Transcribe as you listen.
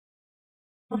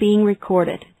being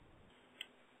recorded.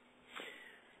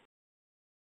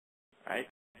 All right.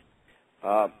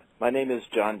 My name is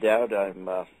John Dowd. I'm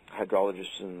a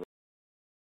hydrologist in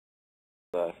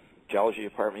the Geology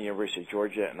Department at the University of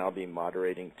Georgia, and I'll be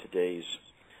moderating today's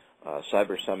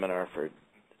Cyberseminar for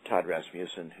Todd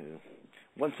Rasmussen, who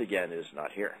once again is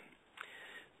not here.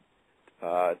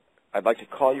 I'd like to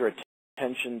call your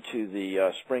attention to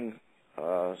the spring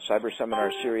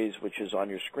Cyberseminar series, which is on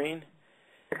your screen.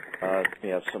 We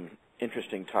have some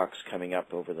interesting talks coming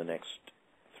up over the next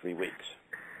 3 weeks.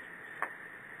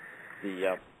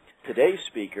 Today's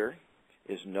speaker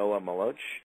is Noah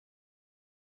Molotch.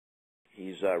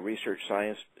 He's a research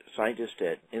scientist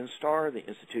at INSTAR, the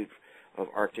Institute of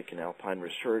Arctic and Alpine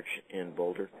Research in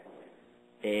Boulder,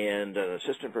 and an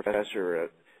assistant professor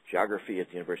of geography at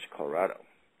the University of Colorado,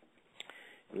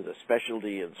 with a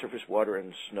specialty in surface water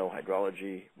and snow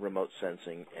hydrology, remote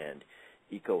sensing, and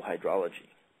ecohydrology.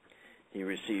 He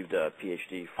received a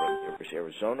PhD from the University of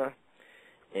Arizona,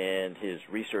 and his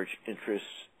research interests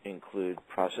include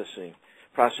processes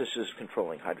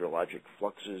controlling hydrologic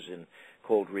fluxes in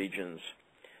cold regions,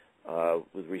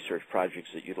 with research projects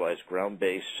that utilize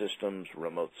ground-based systems,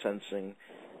 remote sensing,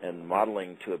 and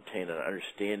modeling to obtain an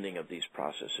understanding of these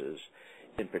processes,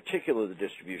 in particular the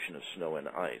distribution of snow and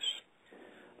ice.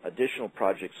 Additional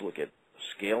projects look at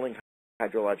scaling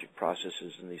hydrologic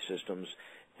processes in these systems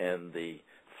and the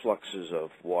fluxes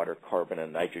of water, carbon,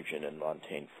 and nitrogen in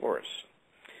montane forests.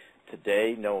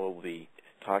 Today, Noah will be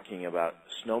talking about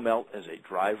snowmelt as a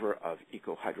driver of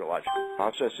ecohydrological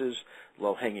processes,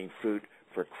 low-hanging fruit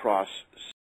for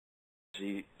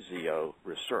Cross-CZO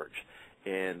research.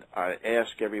 And I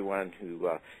ask everyone who,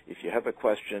 if you have a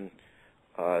question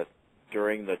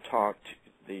during the talk,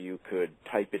 that you could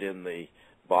type it in the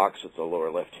box at the lower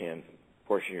left-hand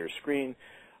portion of your screen,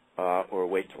 or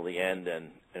wait till the end,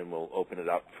 and we'll open it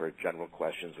up for general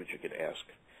questions which you could ask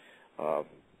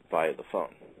via the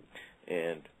phone.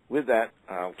 And with that,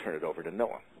 I'll turn it over to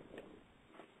Noah.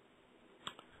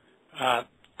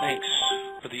 Thanks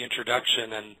for the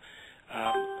introduction, and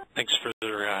thanks for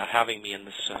having me in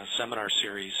this seminar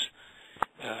series.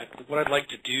 What I'd like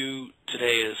to do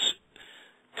today is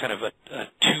kind of a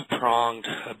two-pronged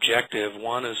objective.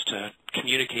 One is to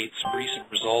communicate some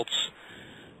recent results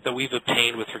that we've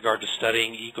obtained with regard to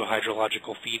studying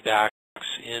ecohydrological feedbacks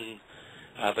in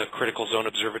the critical zone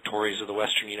observatories of the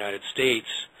western United States.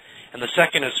 And the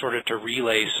second is sort of to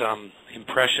relay some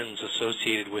impressions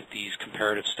associated with these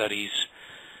comparative studies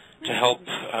to help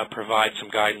provide some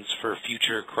guidance for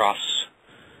future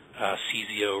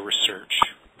Cross-CZO research.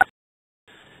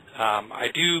 I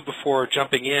do, before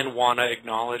jumping in, want to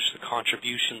acknowledge the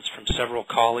contributions from several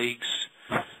colleagues,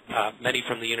 many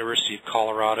from the University of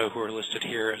Colorado who are listed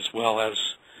here, as well as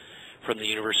from the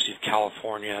University of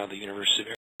California, the University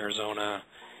of Arizona,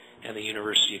 and the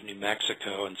University of New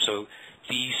Mexico. And so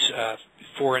these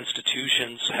 4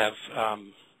 institutions have,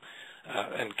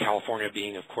 and California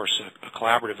being, of course, a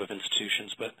collaborative of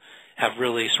institutions, but have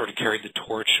really sort of carried the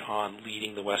torch on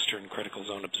leading the Western Critical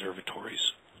Zone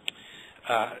observatories.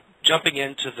 Jumping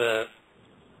into the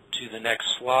next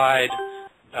slide,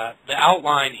 the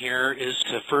outline here is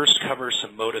to first cover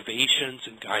some motivations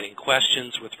and guiding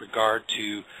questions with regard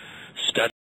to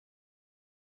studying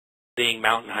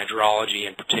mountain hydrology,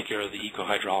 in particular the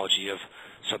ecohydrology of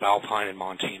subalpine and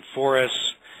montane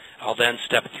forests. I'll then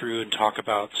step through and talk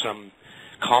about some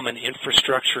common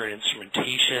infrastructure and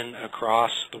instrumentation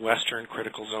across the Western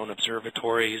Critical Zone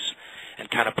observatories and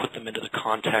kind of put them into the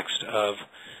context of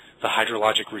the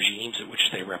hydrologic regimes at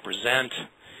which they represent.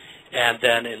 And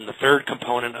then in the third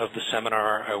component of the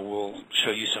seminar, I will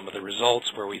show you some of the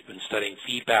results where we've been studying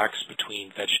feedbacks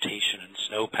between vegetation and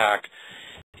snowpack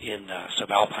in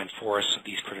subalpine forests of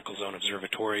these critical zone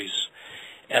observatories.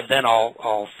 And then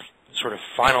I'll sort of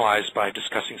finalize by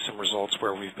discussing some results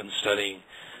where we've been studying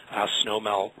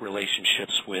snowmelt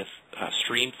relationships with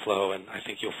stream flow, and I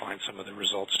think you'll find some of the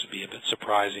results to be a bit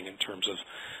surprising in terms of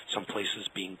some places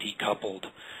being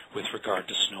decoupled with regard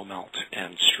to snowmelt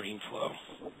and stream flow.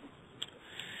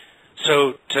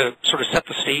 So to sort of set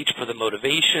the stage for the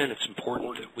motivation, it's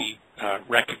important that we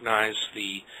recognize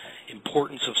the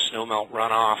importance of snowmelt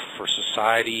runoff for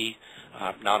society,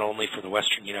 not only for the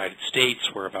western United States,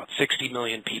 where about 60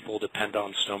 million people depend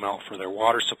on snowmelt for their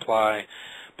water supply,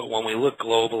 but when we look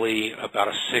globally, about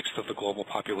 1/6 of the global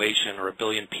population, or 1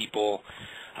 billion people,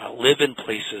 live in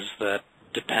places that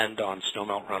depend on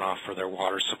snowmelt runoff for their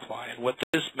water supply. And what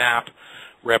this map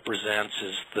represents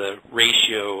is the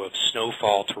ratio of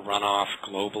snowfall to runoff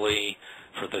globally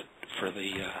for the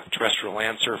terrestrial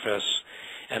land surface.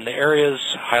 And the areas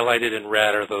highlighted in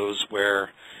red are those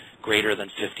where greater than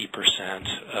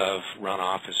 50% of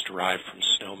runoff is derived from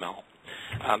snowmelt.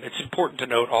 It's important to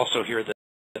note also here that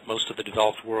most of the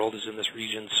developed world is in this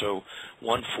region, so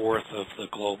 1/4 of the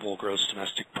global gross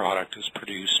domestic product is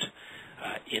produced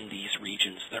in these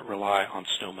regions that rely on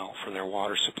snowmelt for their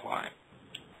water supply.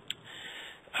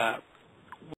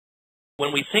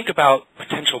 When we think about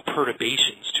potential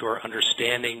perturbations to our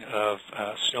understanding of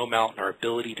snowmelt and our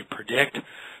ability to predict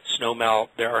snowmelt,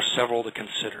 there are several to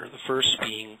consider. The first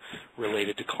being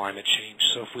related to climate change.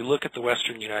 So if we look at the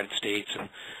western United States, and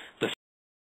the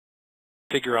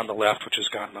figure on the left, which has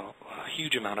gotten a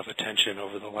huge amount of attention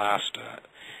over the last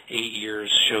 8 years,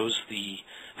 shows the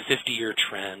 50-year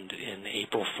trend in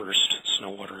April 1st snow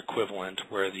water equivalent,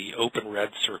 where the open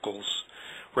red circles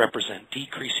represent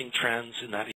decreasing trends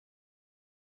in that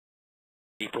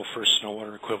April 1st snow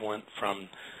water equivalent from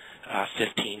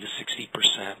 15 to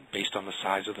 60% based on the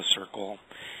size of the circle.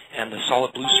 And the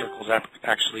solid blue circles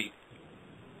actually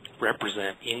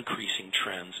represent increasing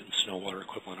trends in snow water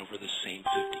equivalent over the same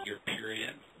 50-year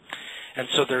period. And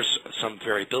so there's some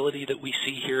variability that we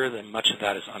see here, that much of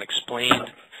that is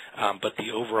unexplained, but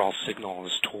the overall signal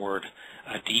is toward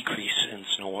a decrease in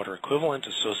snow water equivalent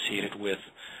associated with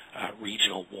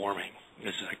regional warming,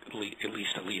 is at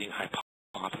least a leading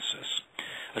hypothesis.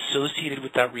 Associated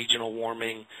with that regional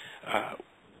warming,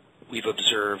 we've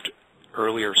observed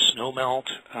earlier snowmelt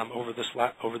over this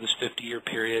 50-year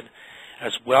period,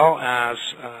 as well as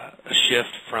a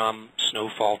shift from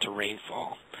snowfall to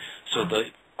rainfall. So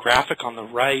the graphic on the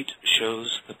right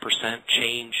shows the percent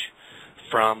change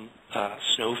from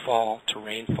snowfall to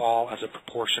rainfall as a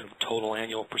proportion of total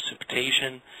annual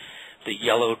precipitation. The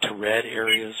yellow to red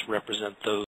areas represent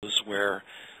those where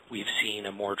we've seen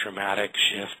a more dramatic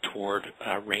shift toward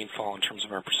rainfall in terms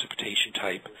of our precipitation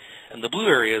type. And the blue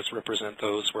areas represent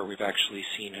those where we've actually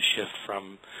seen a shift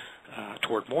from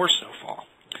toward more snowfall.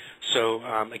 So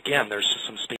again, there's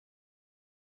some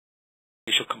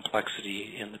spatial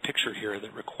complexity in the picture here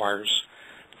that requires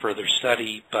further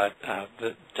study, but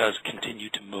that does continue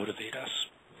to motivate us.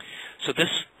 So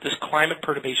this climate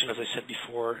perturbation, as I said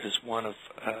before, is one of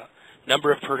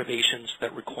number of perturbations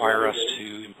that require us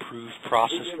to improve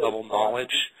process-level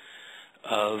knowledge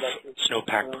of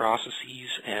snowpack processes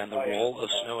and the role of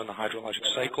snow in the hydrologic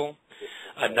cycle.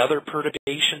 Another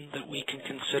perturbation that we can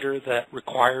consider that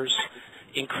requires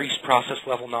increased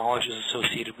process-level knowledge is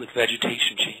associated with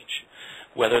vegetation change,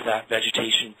 whether that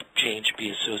vegetation change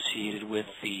be associated with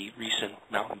the recent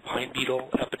mountain pine beetle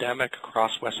epidemic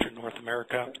across western North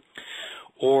America,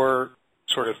 or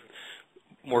sort of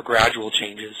more gradual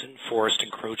changes in forest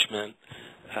encroachment,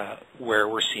 where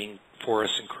we're seeing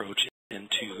forests encroach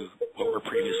into what were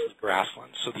previously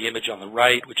grasslands. So the image on the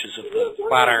right, which is of the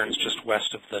Flatirons just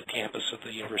west of the campus of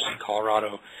the University of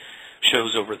Colorado,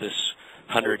 shows over this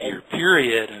 100-year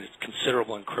period a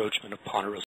considerable encroachment of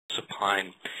ponderosa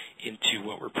pine into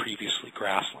what were previously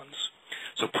grasslands.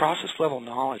 So process-level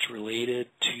knowledge related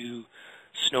to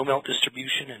snowmelt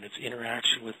distribution and its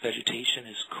interaction with vegetation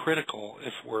is critical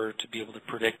if we're to be able to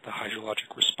predict the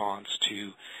hydrologic response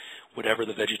to whatever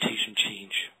the vegetation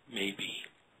change may be.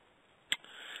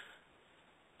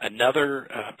 Another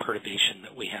perturbation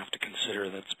that we have to consider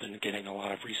that's been getting a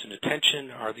lot of recent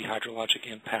attention are the hydrologic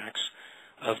impacts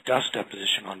of dust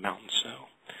deposition on mountain snow.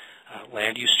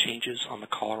 Land use changes on the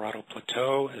Colorado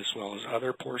Plateau, as well as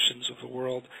other portions of the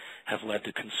world, have led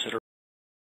to considerable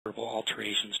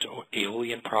alterations to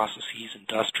aeolian processes and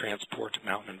dust transport to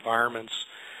mountain environments.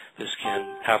 This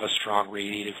can have a strong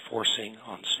radiative forcing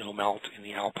on snowmelt in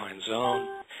the alpine zone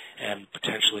and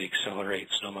potentially accelerate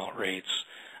snowmelt rates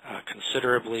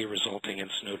considerably, resulting in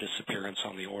snow disappearance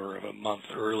on the order of a month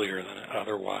earlier than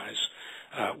otherwise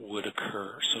would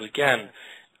occur. So again,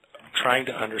 trying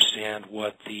to understand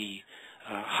what the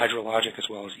hydrologic as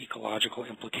well as ecological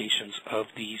implications of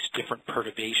these different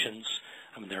perturbations.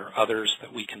 I mean, there are others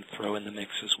that we can throw in the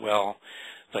mix as well,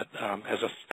 but as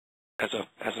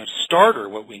a starter,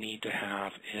 what we need to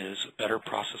have is a better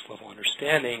process-level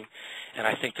understanding, and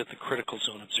I think that the Critical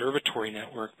Zone Observatory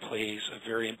Network plays a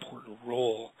very important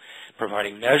role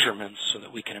providing measurements so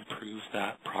that we can improve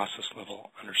that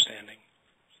process-level understanding.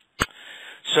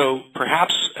 So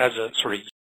perhaps as a sort of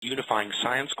unifying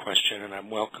science question, and I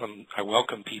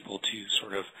welcome people to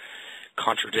sort of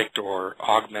contradict or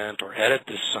augment or edit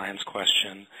this science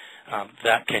question,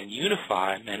 that can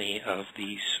unify many of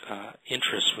these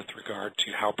interests with regard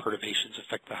to how perturbations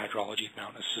affect the hydrology of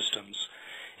mountainous systems,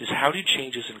 is how do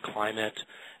changes in climate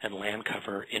and land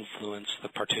cover influence the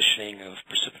partitioning of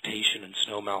precipitation and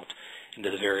snowmelt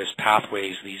into the various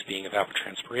pathways, these being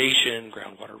evapotranspiration,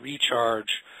 groundwater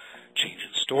recharge, change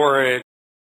in storage,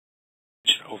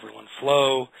 overland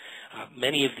flow.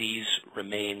 Many of these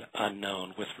remain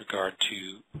unknown with regard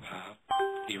to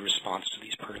the response to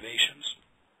these perturbations.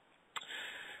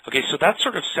 Okay, so that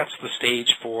sort of sets the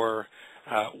stage for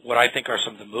what I think are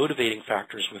some of the motivating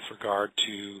factors with regard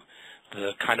to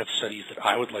the kind of studies that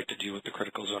I would like to do with the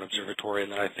Critical Zone Observatory,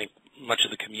 and that I think much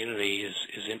of the community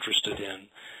is interested in,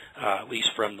 at least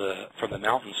from the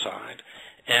mountainside.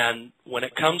 And when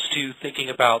it comes to thinking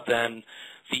about then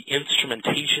the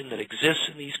instrumentation that exists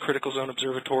in these Critical Zone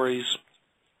Observatories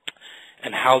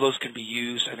and how those can be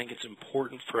used, I think it's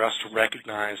important for us to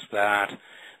recognize that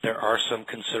there are some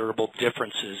considerable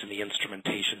differences in the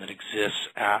instrumentation that exists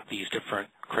at these different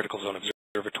Critical Zone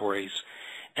Observatories.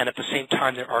 And at the same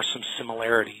time, there are some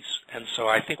similarities. And so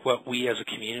I think what we as a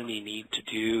community need to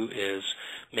do is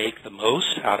make the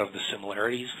most out of the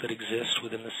similarities that exist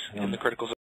within in the Critical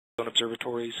Zone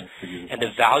Observatories and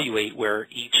evaluate where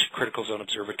each Critical Zone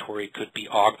Observatory could be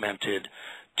augmented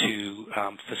to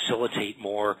facilitate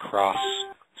more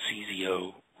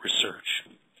cross-CZO research.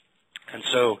 And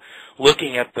so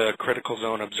looking at the Critical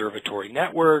Zone Observatory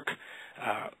network,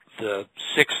 the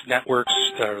 6 networks,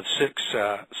 or 6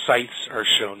 sites are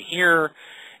shown here,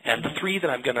 and the 3 that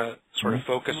I'm going to sort of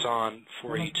focus on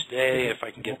for you today, if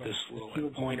I can get this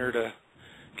little pointer to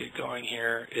get going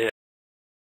here,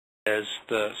 is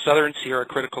the Southern Sierra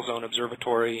Critical Zone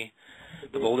Observatory,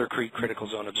 the Boulder Creek Critical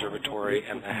Zone Observatory,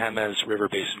 and the Jemez River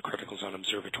Basin Critical Zone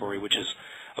Observatory, which is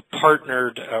a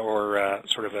partnered or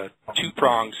sort of a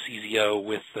 2-pronged CZO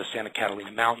with the Santa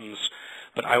Catalina Mountains,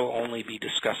 but I will only be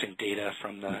discussing data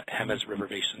from the Jemez River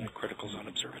Basin Critical Zone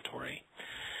Observatory.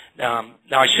 Now,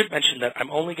 I should mention that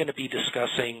I'm only going to be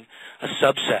discussing a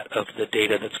subset of the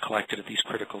data that's collected at these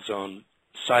critical zone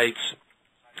sites.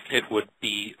 It would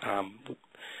be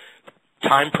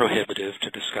time prohibitive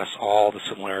to discuss all the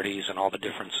similarities and all the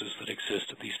differences that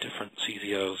exist at these different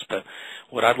CZOs, but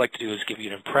what I'd like to do is give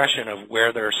you an impression of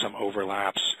where there are some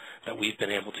overlaps that we've been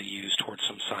able to use towards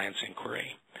some science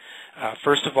inquiry.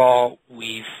 First of all,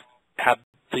 we've had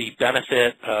the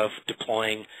benefit of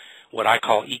deploying what I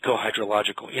call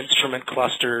ecohydrological instrument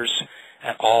clusters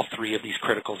at all 3 of these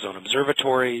critical zone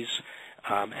observatories.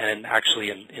 And actually,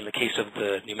 in the case of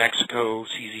the New Mexico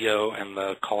CZO and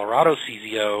the Colorado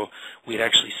CZO, we had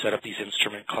actually set up these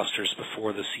instrument clusters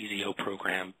before the CZO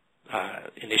program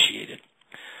initiated.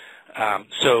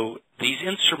 So these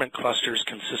instrument clusters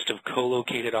consist of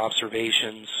co-located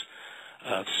observations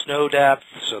of snow depth,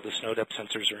 so the snow depth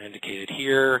sensors are indicated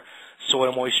here,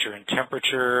 soil moisture and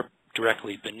temperature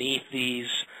directly beneath these,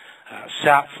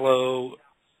 sap flow,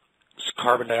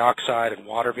 carbon dioxide and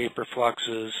water vapor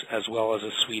fluxes, as well as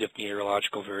a suite of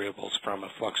meteorological variables from a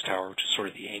flux tower, which is sort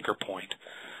of the anchor point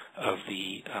of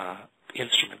the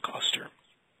instrument cluster.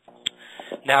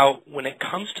 Now, when it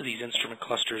comes to these instrument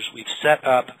clusters, we've set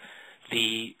up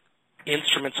the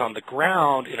instruments on the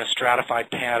ground in a stratified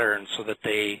pattern so that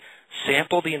they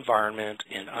sample the environment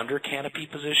in under canopy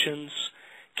positions,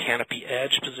 canopy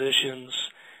edge positions,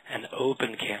 and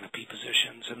open canopy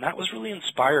positions. And that was really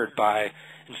inspired by,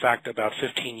 in fact, about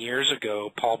 15 years ago,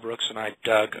 Paul Brooks and I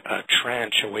dug a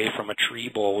trench away from a tree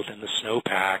bowl within the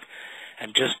snowpack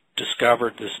and just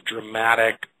discovered this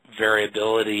dramatic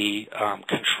variability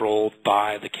controlled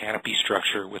by the canopy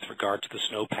structure with regard to the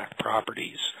snowpack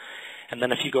properties. And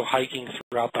then if you go hiking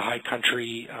throughout the high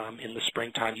country in the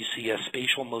springtime, you see a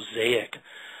spatial mosaic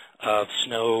of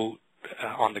snow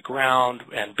on the ground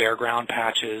and bare ground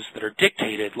patches that are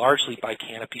dictated largely by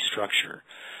canopy structure.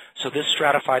 So this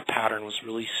stratified pattern was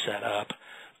really set up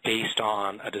based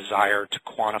on a desire to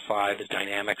quantify the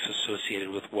dynamics associated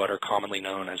with what are commonly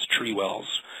known as tree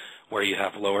wells, where you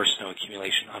have lower snow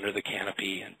accumulation under the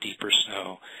canopy and deeper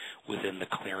snow within the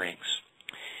clearings.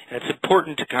 And it's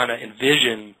important to kind of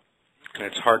envision, and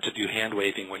it's hard to do hand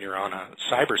waving when you're on a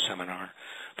Cyberseminar,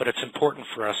 but it's important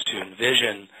for us to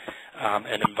envision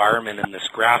an environment in this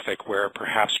graphic where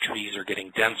perhaps trees are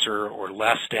getting denser or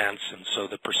less dense, and so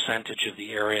the percentage of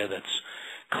the area that's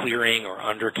clearing or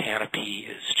under canopy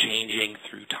is changing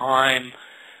through time.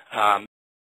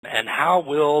 And how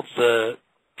will the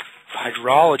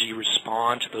hydrology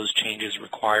respond to those changes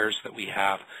requires that we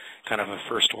have kind of a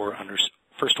first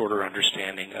order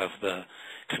understanding of the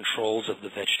controls of the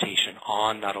vegetation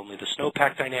on not only the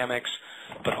snowpack dynamics,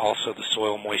 but also the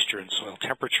soil moisture and soil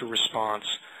temperature response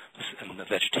and the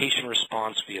vegetation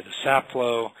response via the sap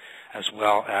flow, as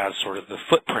well as sort of the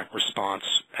footprint response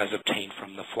as obtained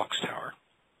from the flux tower.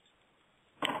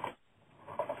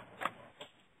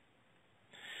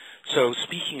 So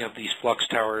speaking of these flux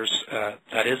towers,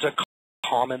 that is a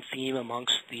common theme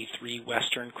amongst the 3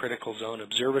 Western Critical Zone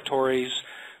Observatories.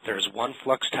 There's one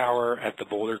flux tower at the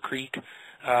Boulder Creek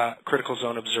Critical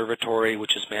Zone Observatory,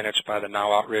 which is managed by the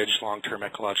Mowat Ridge Long-Term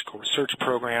Ecological Research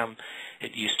Program.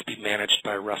 It used to be managed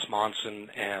by Russ Monson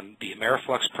and the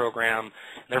Ameriflux program.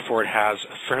 And therefore, it has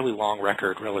a fairly long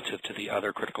record relative to the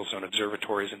other critical zone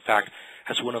observatories. In fact,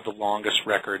 has one of the longest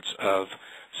records of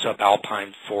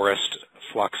subalpine forest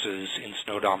fluxes in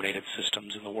snow-dominated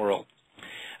systems in the world.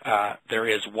 There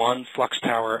is one flux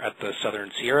tower at the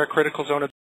Southern Sierra Critical Zone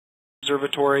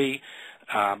Observatory,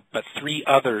 but three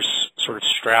others sort of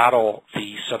straddle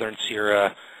the Southern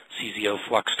Sierra CZO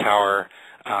flux tower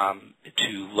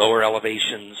to lower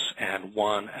elevations, and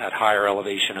one at higher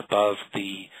elevation above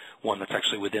the one that's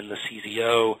actually within the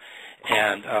CZO.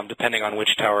 And depending on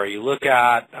which tower you look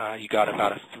at, you got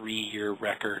about a 3-year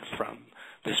record from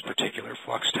this particular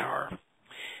flux tower.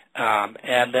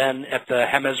 And then at the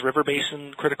Jemez River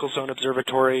Basin Critical Zone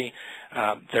Observatory,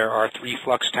 there are 3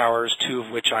 flux towers, 2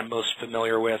 of which I'm most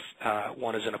familiar with.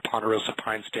 One is in a ponderosa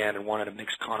pine stand and one in a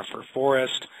mixed conifer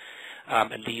forest.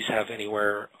 And these have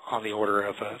anywhere on the order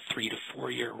of a 3 to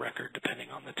 4 year record, depending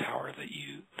on the tower that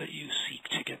you seek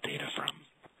to get data from.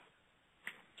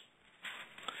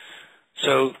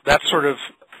 So that's sort of,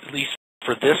 at least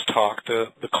for this talk,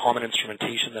 the common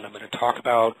instrumentation that I'm going to talk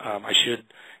about. I should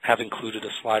have included a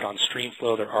slide on stream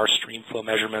flow. There are stream flow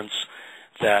measurements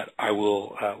that I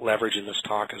will leverage in this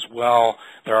talk as well.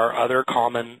 There are other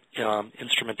common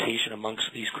instrumentation amongst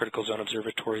these critical zone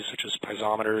observatories, such as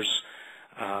piezometers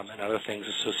and other things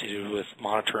associated with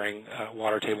monitoring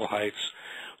water table heights.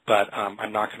 But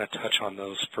I'm not going to touch on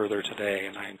those further today,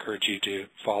 and I encourage you to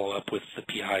follow up with the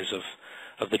PIs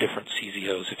of the different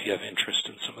CZOs if you have interest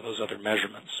in some of those other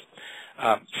measurements.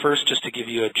 First, just to give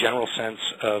you a general sense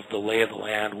of the lay of the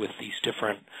land with these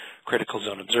different critical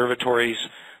zone observatories,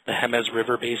 the Jemez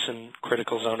River Basin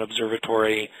Critical Zone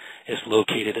Observatory is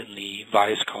located in the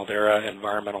Valles Caldera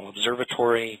Environmental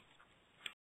Observatory.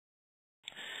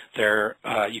 There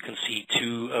you can see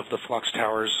 2 of the flux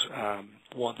towers,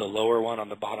 the lower one on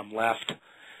the bottom left.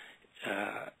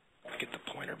 Get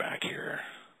the pointer back here.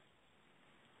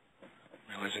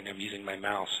 Realizing I'm using my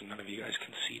mouse and none of you guys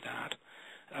can see that.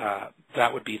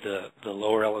 That would be the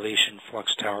lower elevation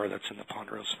flux tower that's in the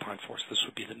ponderosa pine forest. This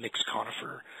would be the mixed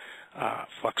conifer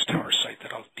flux tower site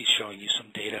that I'll be showing you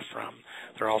some data from.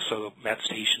 There are also MET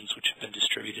stations which have been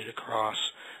distributed across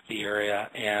the area,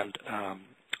 and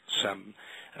some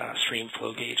stream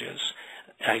flow gauges.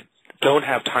 I don't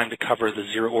have time to cover the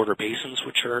zero-order basins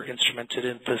which are instrumented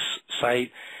in this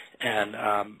site, and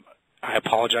I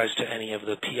apologize to any of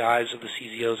the PIs of the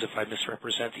CZOs if I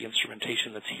misrepresent the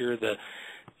instrumentation that's here. The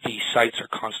sites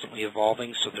are constantly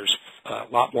evolving, so there's a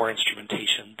lot more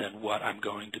instrumentation than what I'm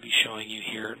going to be showing you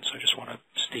here, and so I just want to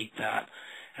state that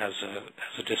as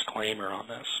a disclaimer on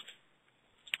this.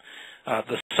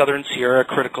 The Southern Sierra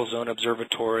Critical Zone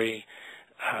Observatory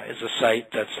is a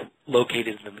site that's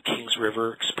located in the Kings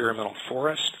River Experimental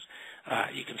Forest.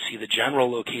 You can see the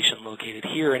general location located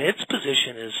here, and its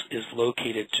position is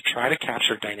located to try to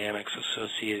capture dynamics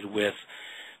associated with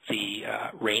the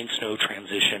rain-snow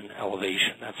transition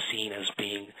elevation. That's seen as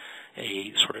being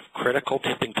a sort of critical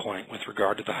tipping point with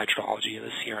regard to the hydrology of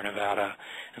the Sierra Nevada.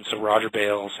 And so Roger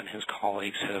Bales and his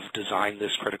colleagues have designed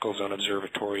this critical zone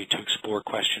observatory to explore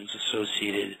questions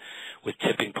associated with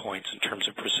tipping points in terms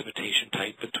of precipitation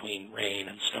type between rain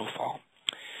and snowfall.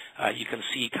 You can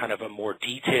see kind of a more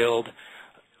detailed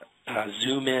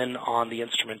zoom in on the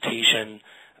instrumentation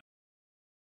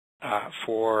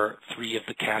for 3 of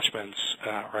the catchments,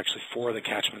 or actually 4 of the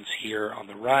catchments here on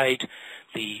the right.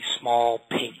 The small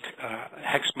pink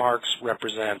hex marks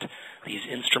represent these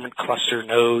instrument cluster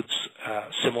nodes,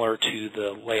 similar to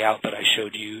the layout that I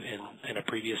showed you in a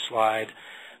previous slide.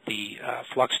 The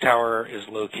flux tower is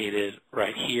located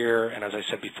right here, and as I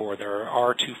said before, there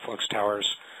are 2 flux towers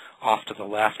off to the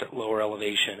left at lower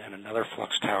elevation and another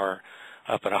flux tower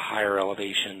up at a higher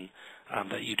elevation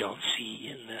that you don't see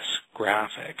in this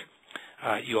graphic.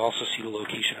 You also see the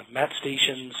location of MET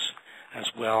stations as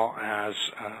well as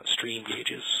stream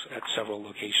gauges at several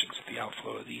locations at the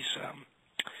outflow of these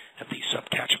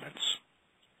subcatchments.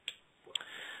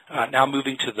 Now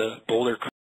moving to the Boulder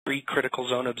Creek Critical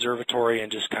Zone Observatory,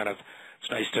 and just kind of,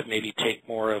 it's nice to maybe take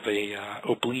more of a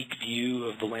oblique view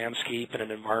of the landscape in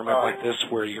an environment like this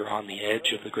where you're on the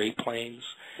edge of the Great Plains.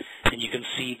 And you can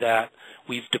see that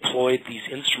we've deployed these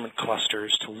instrument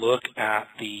clusters to look at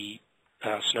the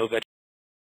snow vegetation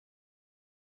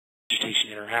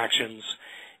interactions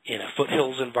in a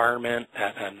foothills environment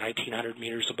at 1,900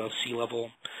 meters above sea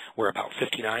level, where about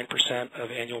 59%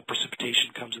 of annual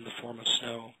precipitation comes in the form of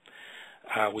snow.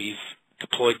 We've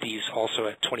deployed these also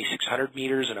at 2,600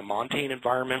 meters in a montane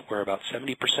environment where about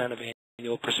 70% of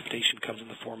annual precipitation comes in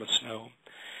the form of snow.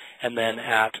 And then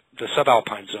at the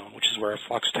subalpine zone, which is where our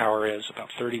flux tower is, about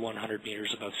 3,100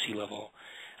 meters above sea level,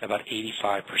 about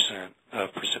 85%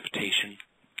 of precipitation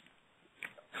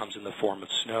comes in the form of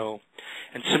snow.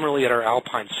 And similarly at our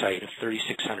alpine site of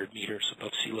 3,600 meters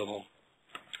above sea level,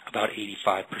 about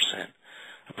 85%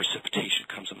 of precipitation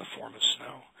comes in the form of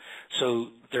snow. So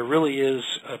there really is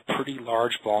a pretty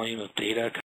large volume of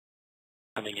data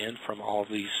coming in from all of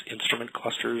these instrument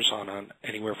clusters on an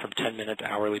anywhere from 10-minute to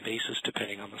hourly basis,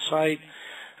 depending on the site.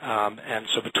 And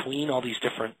so between all these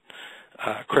different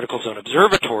critical zone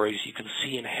observatories, you can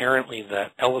see inherently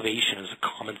that elevation is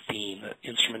a common theme, that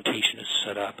instrumentation is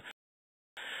set up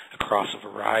across a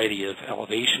variety of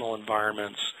elevational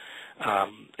environments,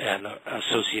 and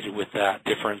associated with that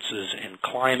differences in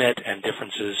climate and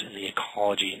differences in the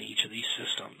ecology in each of these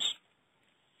systems.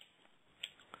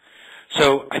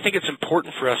 So I think it's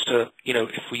important for us to,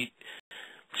 if we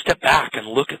step back and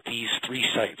look at these three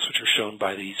sites, which are shown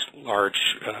by these large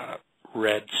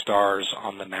red stars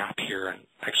on the map here, and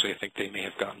actually I think they may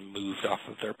have gotten moved off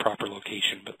of their proper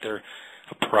location, but they're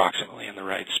approximately in the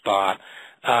right spot.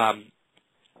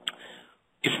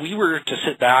 If we were to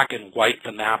sit back and wipe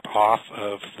the map off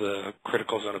of the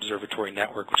Critical Zone Observatory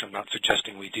Network, which I'm not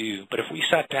suggesting we do, but if we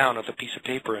sat down with a piece of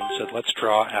paper and said, let's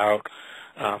draw out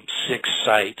 6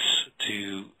 sites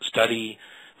to study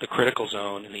the critical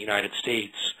zone in the United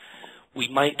States, we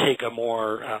might take a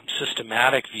more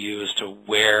systematic view as to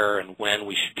where and when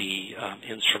we should be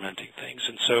instrumenting things.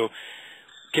 And so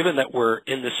given that we're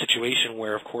in this situation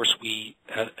where, of course, we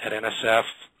at NSF,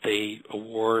 they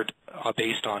award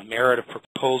based on merit of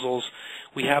proposals,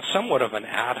 we have somewhat of an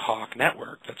ad hoc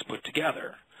network that's put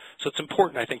together. So it's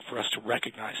important, I think, for us to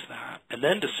recognize that. And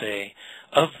then to say,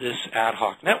 of this ad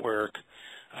hoc network,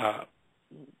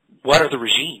 what are the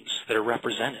regimes that are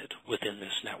represented within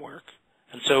this network?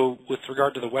 And so with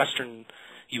regard to the western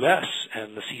U.S.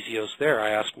 and the CZOs there, I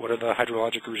asked, what are the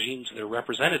hydrologic regimes that are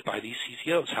represented by these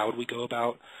CZOs? How would we go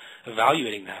about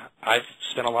evaluating that? I've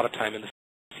spent a lot of time in the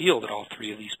field at all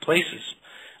 3 of these places,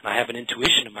 and I have an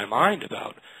intuition in my mind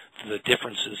about the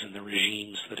differences in the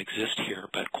regimes that exist here,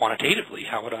 but quantitatively,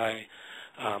 how would I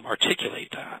articulate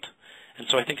that? And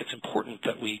so I think it's important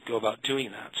that we go about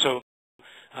doing that. So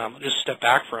just step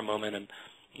back for a moment and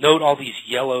note all these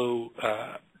yellow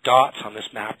dots on this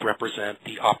map represent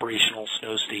the operational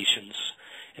snow stations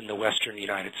in the western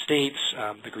United States.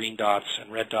 The green dots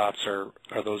and red dots are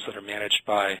those that are managed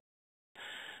by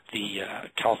the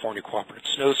California Cooperative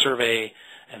Snow Survey,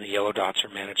 and the yellow dots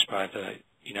are managed by the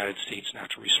United States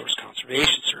Natural Resource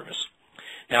Conservation Service.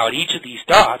 Now, at each of these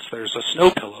dots, there's a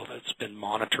snow pillow that's been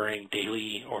monitoring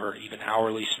daily or even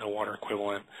hourly snow water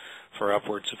equivalent for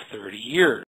upwards of 30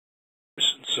 years.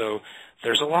 And so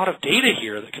there's a lot of data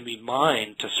here that can be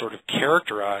mined to sort of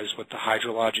characterize what the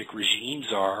hydrologic regimes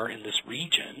are in this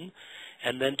region,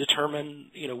 and then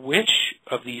determine, which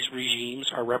of these regimes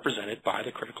are represented by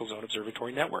the Critical Zone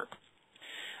Observatory Network.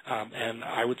 And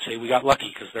I would say we got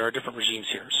lucky because there are different regimes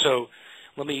here. So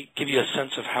let me give you a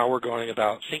sense of how we're going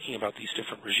about thinking about these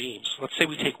different regimes. Let's say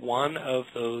we take one of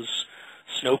those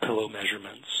snow pillow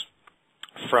measurements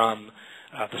from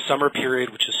the summer period,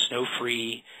 which is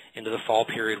snow-free, into the fall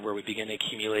period where we begin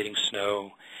accumulating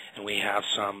snow, and we have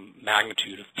some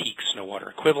magnitude of peak snow water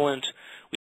equivalent.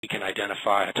 We can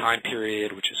identify a time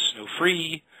period, which is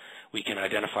snow-free. We can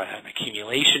identify an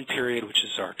accumulation period, which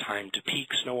is our time to peak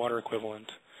snow water equivalent.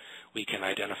 We can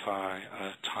identify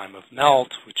a time of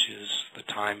melt, which is the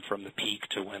time from the peak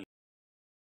to when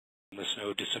the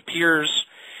snow disappears.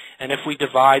 And if we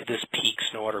divide this peak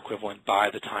snow water equivalent by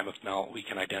the time of melt, we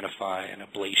can identify an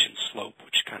ablation slope,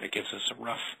 which kind of gives us a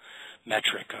rough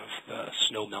metric of the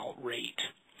snow melt rate.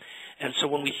 And so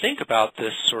when we think about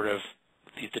this sort of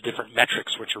the different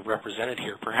metrics which are represented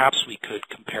here, perhaps we could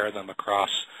compare them across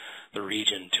the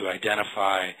region to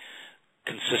identify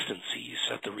consistencies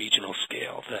at the regional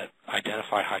scale that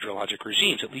identify hydrologic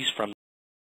regimes, at least from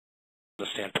the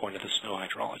standpoint of the snow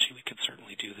hydrology. We could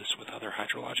certainly do this with other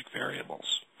hydrologic variables.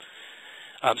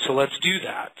 So let's do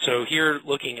that. So here,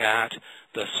 looking at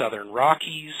the Southern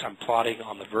Rockies, I'm plotting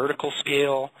on the vertical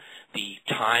scale the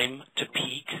time to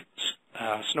peak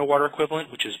snow water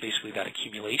equivalent, which is basically that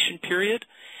accumulation period.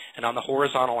 And on the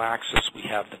horizontal axis, we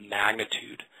have the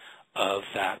magnitude of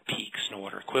that peak snow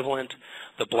water equivalent.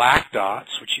 The black dots,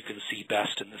 which you can see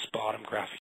best in this bottom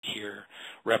graphic here,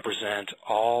 represent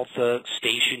all the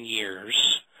station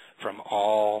years from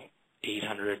all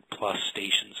 800 plus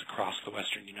stations across the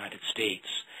western United States.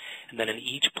 And then in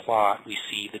each plot, we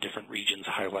see the different regions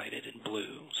highlighted in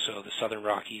blue. So the Southern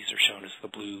Rockies are shown as the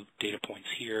blue data points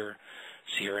here,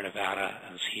 Sierra Nevada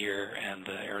is here, and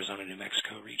the Arizona-New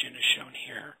Mexico region is shown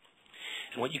here.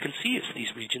 And what you can see is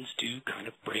these regions do kind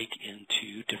of break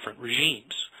into different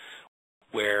regimes,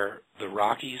 where the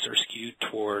Rockies are skewed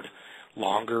toward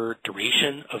longer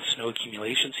duration of snow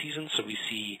accumulation season. So we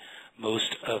see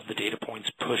most of the data points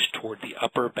pushed toward the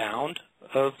upper bound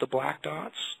of the black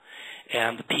dots.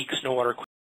 And the peak snow water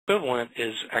equivalent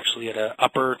is actually at an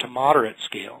upper to moderate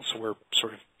scale. So we're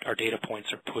our data points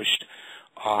are pushed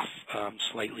off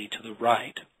slightly to the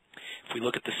right. If we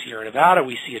look at the Sierra Nevada,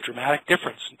 we see a dramatic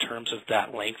difference in terms of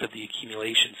that length of the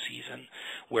accumulation season,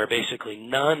 where basically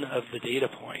none of the data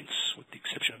points, with the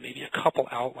exception of maybe a couple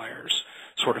outliers,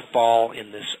 sort of fall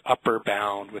in this upper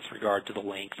bound with regard to the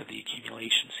length of the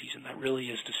accumulation season. That really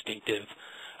is distinctive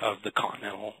of the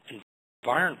continental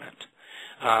environment.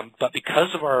 But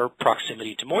because of our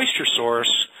proximity to moisture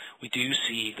source, we do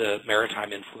see the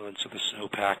maritime influence of the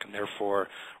snowpack and therefore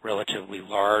relatively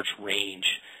large range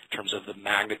in terms of the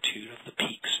magnitude of the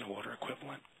peak snow water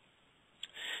equivalent.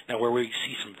 Now, where we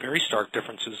see some very stark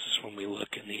differences is when we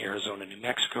look in the Arizona-New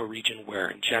Mexico region, where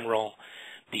in general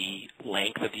the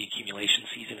length of the accumulation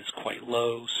season is quite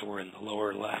low, so we're in the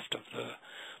lower left of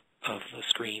the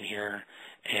screen here,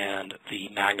 and the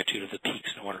magnitude of the peak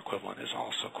snow water equivalent is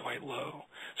also quite low.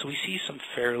 So we see some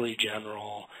fairly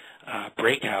general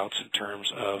breakouts in terms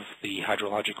of the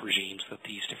hydrologic regimes that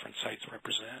these different sites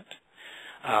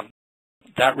represent.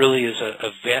 That really is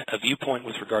a viewpoint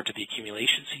with regard to the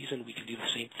accumulation season. We can do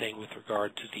the same thing with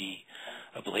regard to the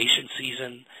ablation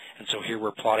season. And so here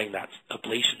we're plotting that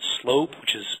ablation slope,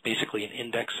 which is basically an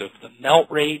index of the melt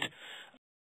rate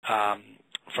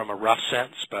from a rough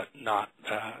sense, but not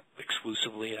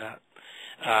exclusively that.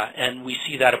 And we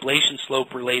see that ablation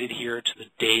slope related here to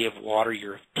the day of water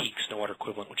year of peak snow water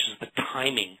equivalent, which is the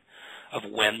timing of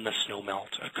when the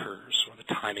snowmelt occurs, or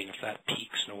the timing of that peak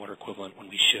snow water equivalent when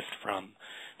we shift from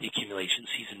the accumulation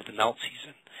season to the melt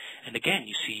season. And again,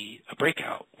 you see a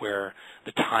breakout where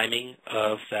the timing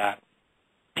of that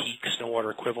peak snow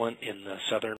water equivalent in the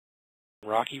southern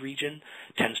Rocky region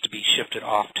tends to be shifted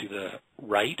off to the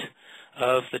right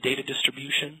of the data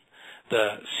distribution.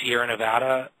 The Sierra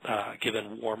Nevada,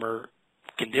 given warmer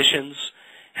conditions,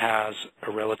 has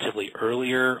a relatively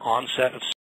earlier onset of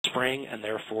spring, and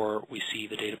therefore we see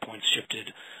the data points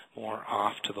shifted more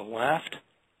off to the left.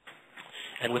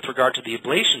 And with regard to the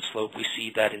ablation slope, we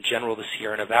see that in general the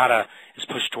Sierra Nevada is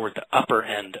pushed toward the upper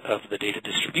end of the data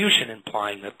distribution,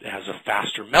 implying that it has a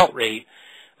faster melt rate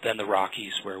than the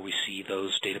Rockies, where we see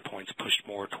those data points pushed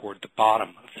more toward the bottom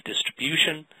of the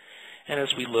distribution. And as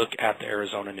we look at the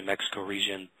Arizona-New Mexico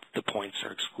region, the points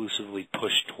are exclusively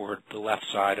pushed toward the left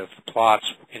side of the plots,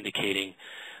 indicating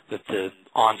that the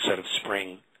onset of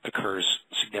spring occurs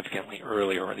significantly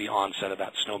earlier, or the onset of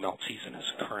that snowmelt season is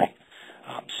occurring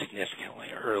significantly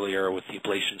earlier, with the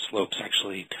ablation slopes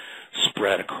actually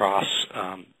spread across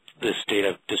this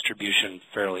data distribution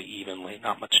fairly evenly.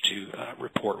 Not much to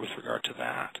report with regard to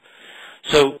that.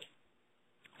 So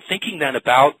thinking then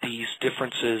about these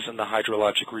differences in the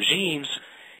hydrologic regimes,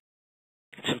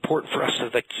 it's important for us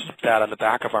to keep that on the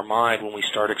back of our mind when we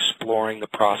start exploring the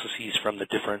processes from the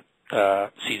different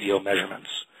CZO measurements,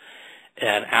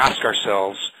 and ask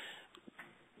ourselves,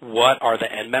 what are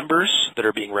the end members that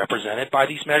are being represented by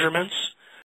these measurements?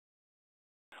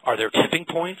 Are there tipping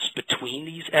points between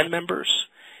these end members?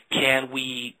 Can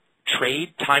we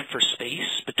trade time for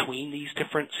space between these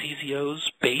different CZOs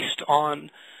based on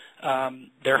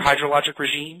their hydrologic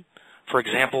regime? For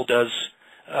example, does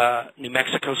New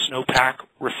Mexico snowpack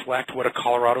reflect what a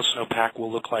Colorado snowpack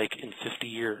will look like in 50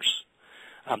 years?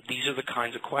 These are the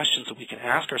kinds of questions that we can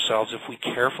ask ourselves if we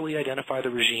carefully identify the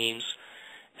regimes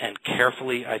and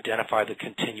carefully identify the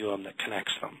continuum that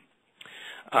connects them.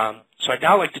 So I'd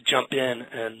now like to jump in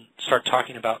and start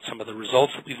talking about some of the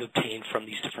results that we've obtained from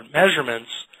these different measurements.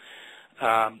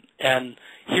 And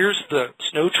here's the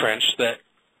snow trench that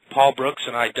Paul Brooks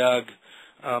and I dug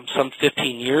some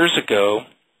 15 years ago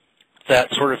that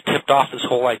sort of tipped off this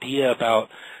whole idea about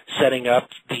setting up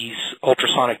these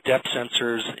ultrasonic depth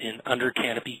sensors in under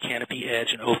canopy, canopy edge,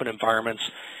 and open environments.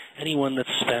 Anyone that's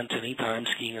spent any time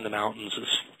skiing in the mountains is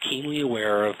keenly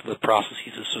aware of the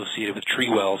processes associated with tree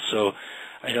wells, so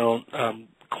I don't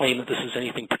claim that this is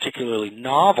anything particularly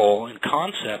novel in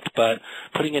concept, but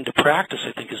putting into practice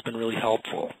I think has been really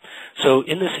helpful. So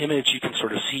in this image you can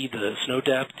sort of see the snow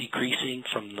depth decreasing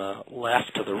from the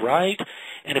left to the right,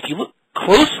 and if you look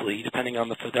closely, depending on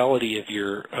the fidelity of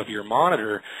your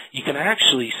monitor, you can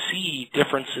actually see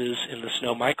differences in the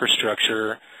snow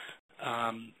microstructure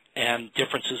and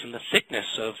differences in the thickness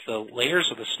of the layers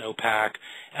of the snowpack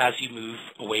as you move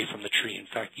away from the tree. In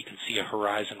fact, you can see a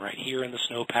horizon right here in the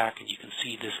snowpack, and you can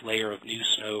see this layer of new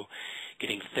snow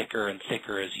getting thicker and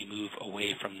thicker as you move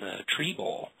away from the tree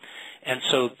bowl. And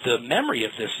so the memory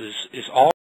of this is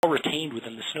all retained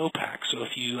within the snowpack. So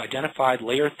if you identified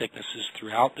layer thicknesses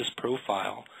throughout this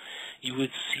profile, you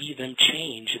would see them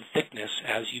change in thickness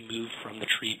as you move from the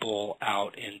tree bowl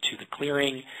out into the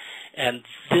clearing. And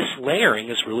this layering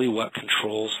is really what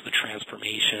controls the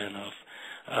transformation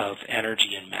of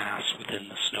energy and mass within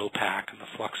the snowpack and the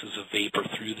fluxes of vapor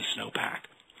through the snowpack.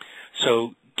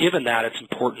 So given that, it's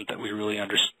important that we really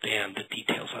understand the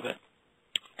details of it.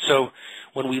 So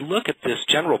when we look at this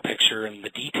general picture and the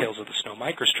details of the snow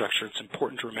microstructure, it's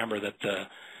important to remember that the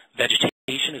vegetation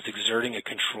is exerting a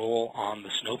control on the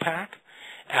snowpack.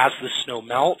 As the snow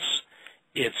melts,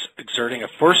 it's exerting a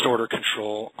first-order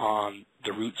control on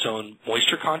the root zone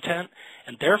moisture content,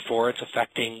 and therefore it's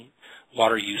affecting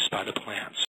water use by the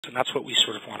plants. And that's what we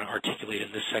sort of want to articulate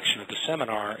in this section of the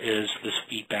seminar, is this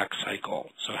feedback cycle.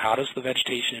 So how does the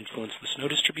vegetation influence the snow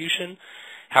distribution?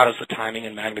 How does the timing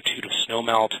and magnitude of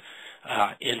snowmelt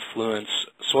influence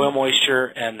soil moisture,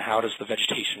 and how does the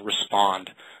vegetation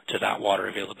respond to that water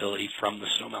availability from the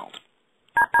snowmelt?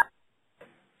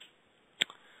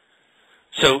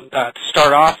 So to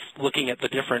start off, looking at the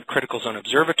different critical zone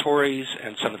observatories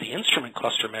and some of the instrument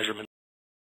cluster measurements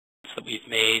that we've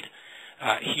made,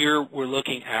 here we're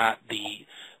looking at the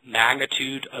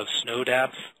magnitude of snow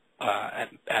depth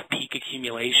at peak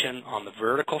accumulation on the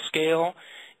vertical scale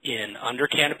in under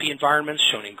canopy environments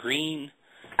shown in green,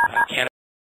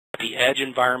 canopy edge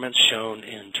environments shown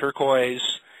in turquoise,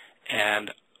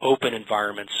 and open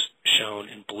environments shown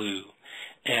in blue.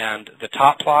 And the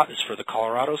top plot is for the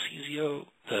Colorado CZO,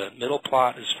 the middle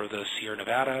plot is for the Sierra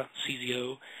Nevada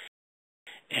CZO,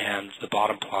 and the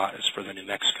bottom plot is for the New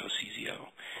Mexico CZO.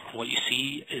 And what you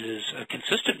see is a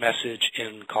consistent message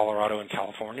in Colorado and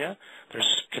California.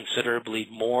 There's considerably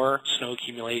more snow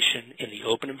accumulation in the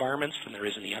open environments than there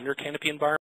is in the under canopy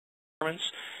environments.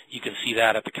 You can see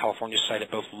that at the California site at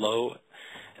both low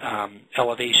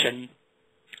elevation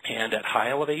and at high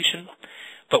elevation.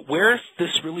 But where this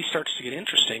really starts to get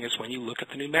interesting is when you look at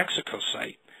the New Mexico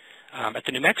site. At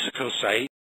the New Mexico site,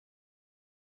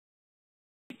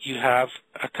 you have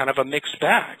a kind of a mixed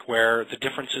bag where the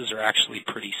differences are actually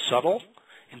pretty subtle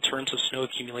in terms of snow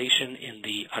accumulation in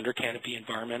the under canopy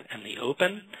environment and the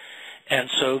open. And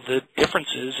so the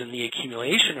differences in the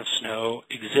accumulation of snow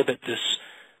exhibit this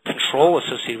control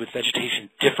associated with vegetation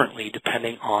differently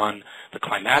depending on the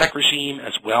climatic regime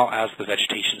as well as the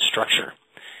vegetation structure.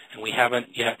 And we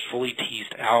haven't yet fully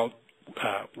teased out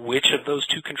which of those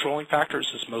two controlling factors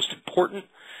is most important,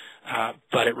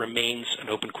 but it remains an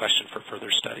open question for further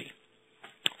study.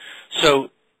 So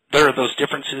there are those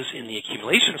differences in the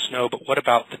accumulation of snow, but what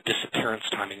about the disappearance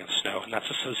timing of snow? And that's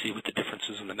associated with the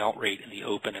differences in the melt rate in the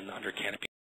open and the under canopy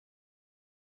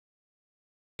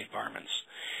environments.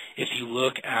 If you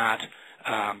look at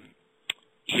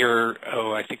here,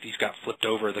 I think these got flipped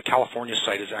over. The California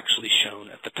site is actually shown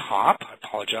at the top. I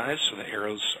apologize, so the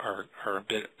arrows are a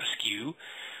bit askew.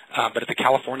 But at the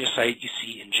California site, you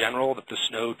see in general that the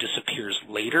snow disappears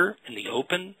later in the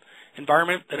open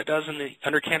environment than it does in the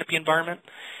under canopy environment.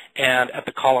 And at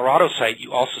the Colorado site,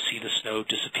 you also see the snow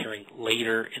disappearing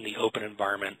later in the open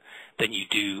environment than you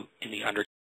do in the under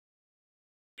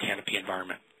canopy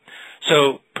environment.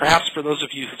 So perhaps for those of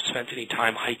you who've spent any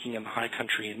time hiking in the high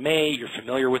country in May, you're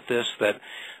familiar with this, that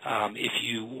if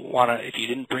you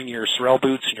didn't bring your sorrel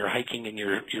boots and you're hiking in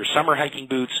your summer hiking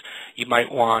boots, you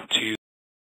might want to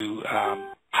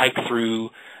hike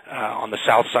through on the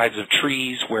south sides of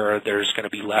trees where there's going to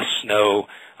be less snow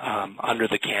under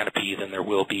the canopy than there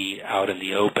will be out in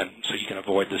the open, so you can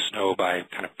avoid the snow by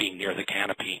kind of being near the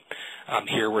canopy.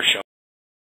 Here we're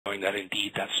showing that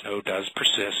indeed that snow does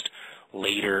persist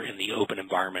later in the open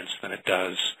environments than it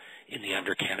does in the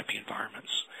under canopy environments.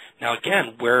 Now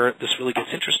again, where this really gets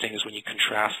interesting is when you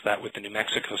contrast that with the New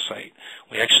Mexico site.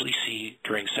 We actually see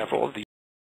during several of the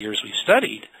years we've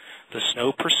studied, the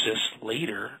snow persists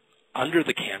later under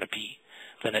the canopy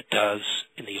than it does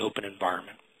in the open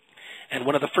environment. And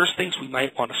one of the first things we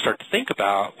might want to start to think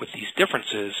about with these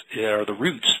differences are the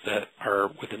roots that are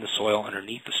within the soil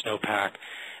underneath the snowpack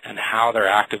and how they're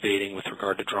activating with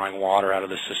regard to drawing water out of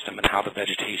the system and how the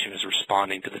vegetation is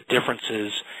responding to the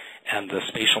differences and the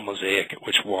spatial mosaic at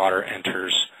which water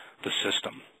enters the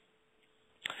system.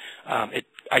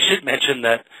 I should mention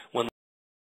that when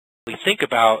we think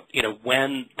about,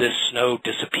 when this snow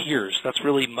disappears, that's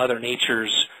really Mother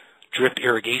Nature's drip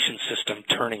irrigation system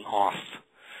turning off.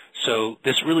 So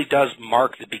this really does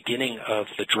mark the beginning of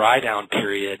the dry down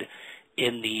period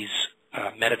in these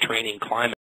Mediterranean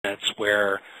climates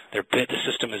where the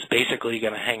system is basically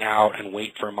going to hang out and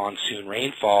wait for monsoon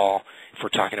rainfall, if we're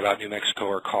talking about New Mexico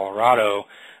or Colorado,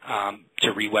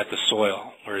 to re-wet the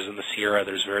soil, whereas in the Sierra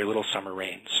there's very little summer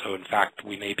rain. So in fact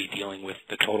we may be dealing with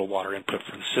the total water input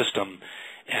for the system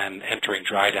and entering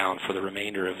dry down for the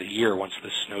remainder of the year once the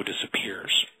snow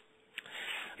disappears.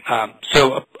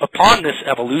 So upon this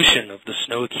evolution of the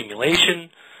snow accumulation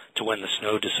to when the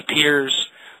snow disappears,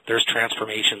 there's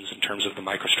transformations in terms of the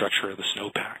microstructure of the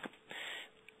snowpack.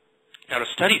 Now to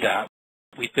study that,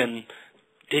 we've been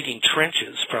digging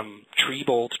trenches from tree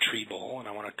bowl to tree bowl, and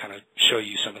I want to kind of show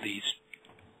you some of these.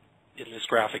 In this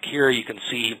graphic here, you can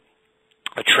see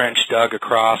a trench dug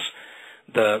across.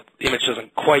 The image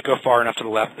doesn't quite go far enough to the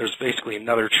left. There's basically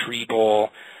another tree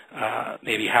bowl,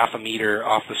 maybe half a meter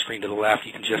off the screen to the left.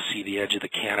 You can just see the edge of the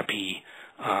canopy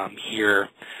here.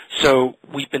 So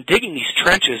we've been digging these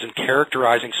trenches and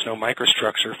characterizing snow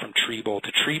microstructure from tree bowl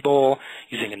to tree bowl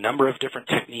using a number of different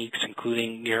techniques,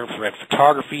 including near-infrared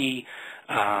photography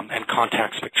and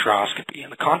contact spectroscopy.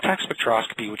 And the contact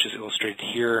spectroscopy, which is illustrated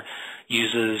here,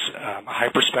 uses a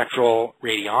hyperspectral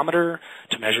radiometer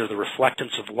to measure the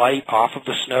reflectance of light off of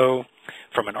the snow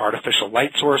from an artificial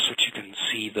light source, which you can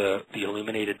see the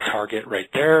illuminated target right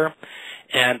there.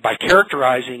 And by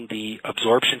characterizing the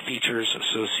absorption features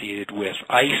associated with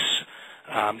ice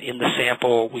in the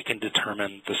sample, we can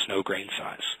determine the snow grain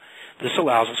size. This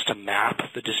allows us to map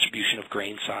the distribution of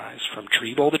grain size from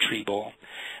tree bowl to tree bowl.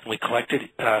 And we collected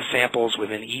samples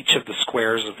within each of the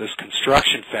squares of this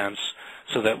construction fence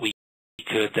so that we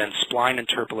could then spline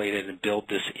interpolate it and build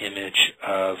this image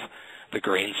of the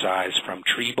grain size from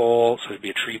tree bowl. So there'd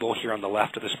be a tree bowl here on the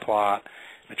left of this plot,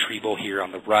 and a tree bowl here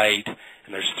on the right,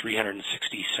 and there's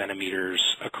 360 centimeters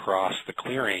across the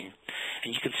clearing.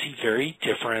 And you can see very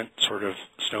different sort of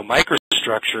snow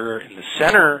microstructure in the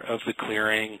center of the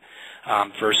clearing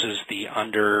versus the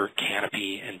under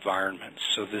canopy environment.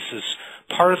 So this is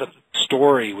part of the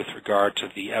story with regard to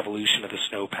the evolution of the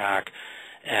snowpack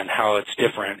and how it's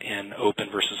different in open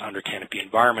versus under canopy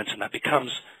environments, and that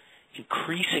becomes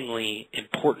increasingly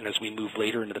important as we move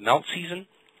later into the melt season.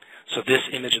 So this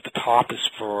image at the top is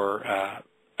for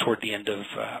toward the end of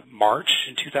March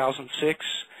in 2006,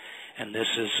 and this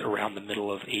is around the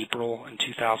middle of April in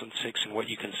 2006. And what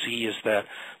you can see is that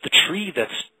the tree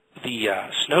that's the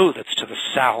snow that's to the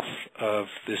south of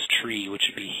this tree, which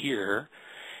would be here,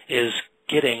 is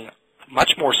getting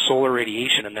much more solar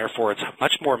radiation, and therefore it's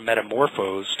much more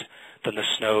metamorphosed than the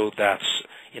snow that's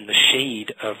in the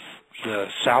shade of the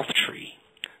south tree.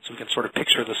 So we can sort of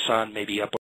picture the sun maybe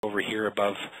up over here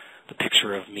above the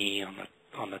picture of me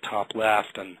on the top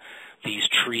left, and these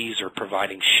trees are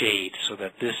providing shade so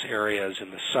that this area is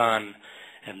in the sun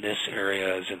and this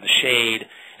area is in the shade.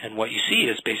 And what you see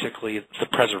is basically the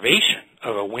preservation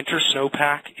of a winter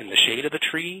snowpack in the shade of the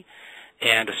tree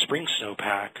and a spring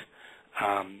snowpack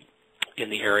in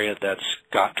the area that's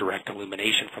got direct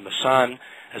illumination from the sun,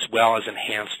 as well as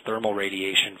enhanced thermal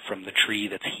radiation from the tree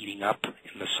that's heating up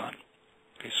in the sun.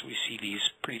 Okay, so we see these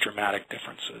pretty dramatic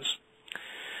differences.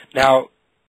 Now,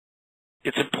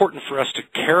 it's important for us to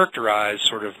characterize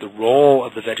sort of the role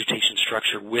of the vegetation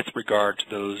structure with regard to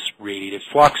those radiative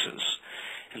fluxes.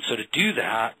 And so to do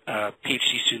that, a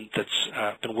PhD student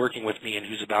that's been working with me and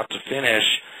who's about to finish,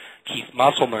 Keith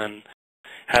Musselman,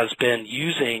 has been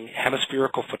using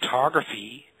hemispherical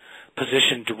photography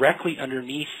positioned directly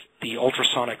underneath the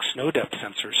ultrasonic snow depth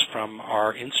sensors from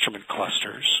our instrument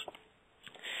clusters.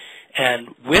 And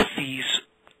with these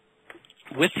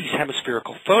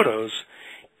hemispherical photos,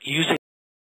 using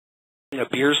a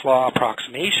Beer's law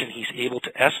approximation, he's able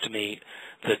to estimate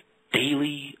the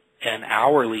daily and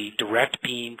hourly direct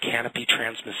beam canopy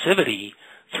transmissivity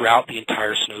throughout the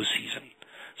entire snow season.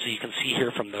 So you can see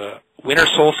here from the winter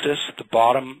solstice at the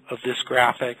bottom of this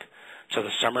graphic to the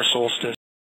summer solstice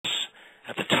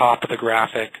at the top of the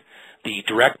graphic, the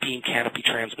direct beam canopy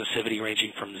transmissivity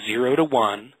ranging from 0 to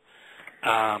 1,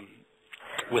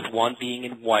 with 1 being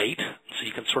in white. So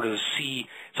you can sort of see,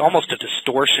 it's almost a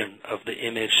distortion of the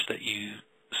image that you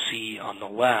see on the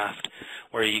left,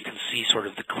 where you can see sort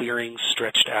of the clearing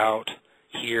stretched out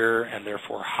here and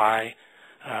therefore high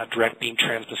direct beam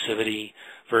transmissivity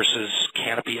versus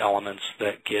canopy elements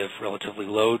that give relatively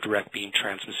low direct beam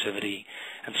transmissivity.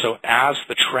 And so as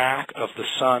the track of the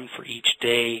sun for each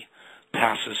day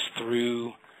passes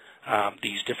through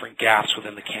these different gaps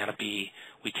within the canopy,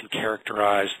 we can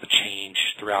characterize the change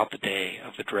throughout the day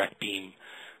of the direct beam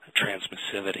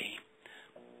transmissivity.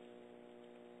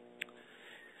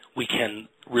 We can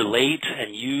relate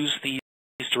and use these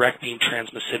direct beam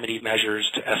transmissivity measures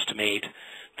to estimate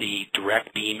the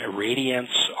direct beam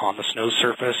irradiance on the snow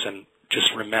surface. And just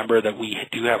remember that we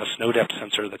do have a snow depth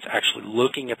sensor that's actually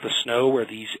looking at the snow where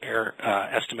these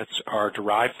estimates are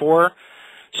derived for.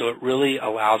 So it really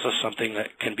allows us something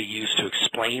that can be used to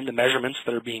explain the measurements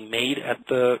that are being made at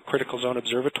the critical zone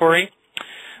observatory.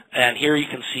 And here you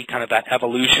can see kind of that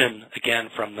evolution, again,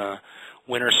 from the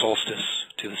winter solstice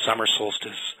to the summer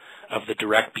solstice of the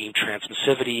direct beam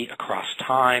transmissivity across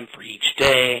time for each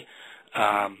day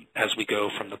as we go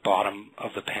from the bottom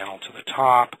of the panel to the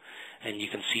top. And you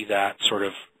can see that sort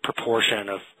of proportion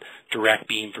of direct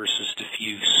beam versus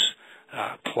diffuse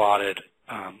plotted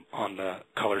on the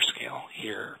color scale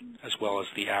here, as well as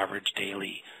the average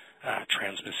daily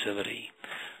transmissivity.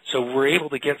 So we're able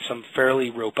to get some fairly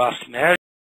robust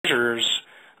measures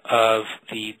of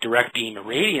the direct beam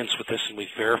irradiance with this, and we've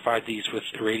verified these with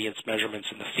irradiance measurements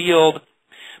in the field.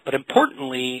 But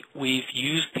importantly, we've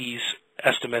used these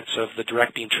estimates of the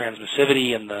direct beam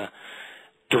transmissivity and the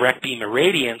direct beam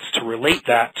irradiance to relate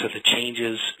that to the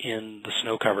changes in the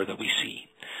snow cover that we see.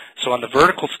 So on the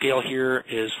vertical scale here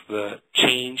is the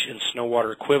change in snow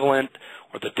water equivalent,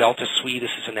 or the delta SWE.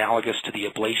 This is analogous to the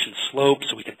ablation slope,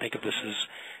 so we can think of this as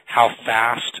how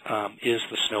fast is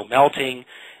the snow melting.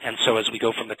 And so as we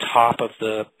go from the top of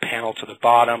the panel to the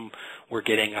bottom, we're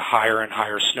getting a higher and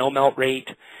higher snow melt rate.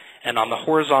 And on the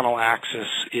horizontal axis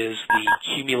is the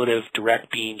cumulative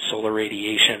direct beam solar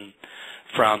radiation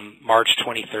from March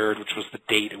 23rd, which was the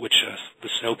date at which the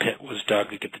snow pit was dug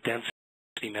to get the density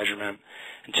measurement,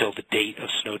 until the date of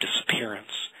snow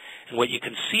disappearance. And what you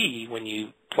can see when you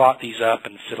plot these up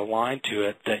and fit a line to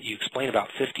it, that you explain about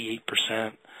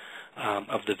 58%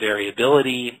 of the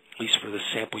variability, at least for the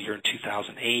sample year in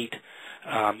 2008,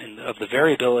 and of the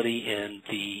variability in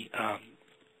the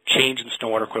change in snow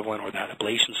water equivalent, or that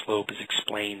ablation slope, is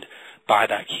explained by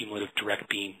that cumulative direct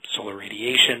beam solar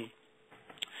radiation.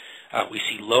 We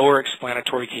see lower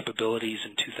explanatory capabilities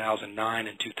in 2009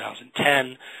 and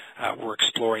 2010. We're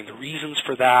exploring the reasons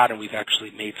for that, and we've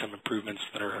actually made some improvements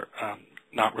that are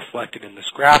not reflected in this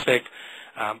graphic.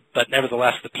 But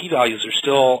nevertheless, the p-values are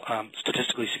still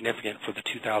statistically significant for the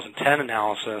 2010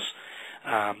 analysis,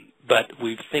 but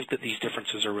we think that these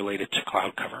differences are related to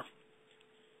cloud cover.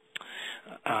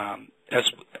 As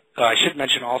I should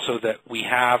mention also that we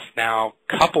have now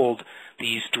coupled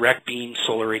these direct beam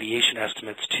solar radiation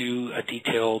estimates to a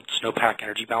detailed snowpack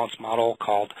energy balance model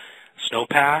called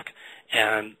Snowpack,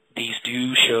 and these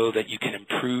do show that you can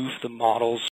improve the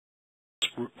model's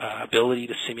ability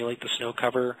to simulate the snow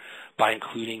cover by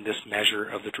including this measure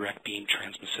of the direct beam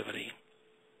transmissivity.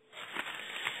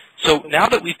 So now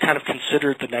that we've kind of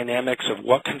considered the dynamics of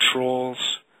what controls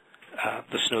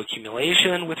the snow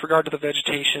accumulation with regard to the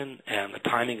vegetation and the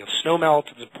timing of snowmelt,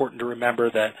 it's important to remember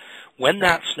that when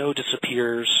that snow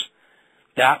disappears,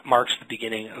 that marks the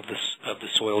beginning of the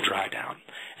soil dry down.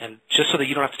 And just so that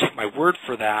you don't have to take my word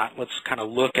for that, let's kind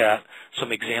of look at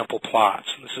some example plots.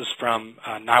 And this is from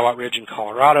Niwot Ridge in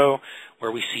Colorado,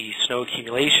 where we see snow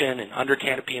accumulation in under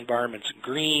canopy environments in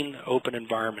green, open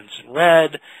environments in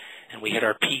red, and we hit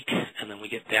our peak, and then we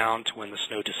get down to when the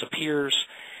snow disappears.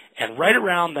 And right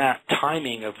around that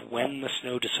timing of when the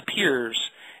snow disappears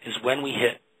is when we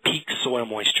hit peak soil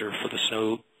moisture for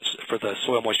the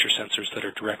soil moisture sensors that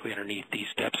are directly underneath these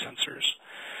depth sensors.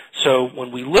 So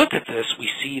when we look at this, we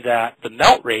see that the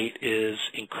melt rate is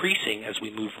increasing as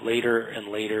we move later and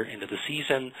later into the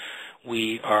season.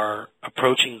 We are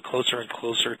approaching closer and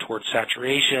closer towards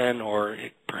saturation, or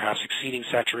perhaps exceeding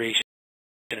saturation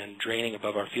and draining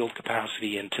above our field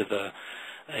capacity into the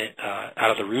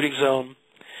out of the rooting zone.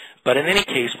 But in any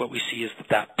case, what we see is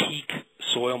that peak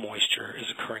soil moisture is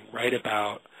occurring right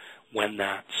about when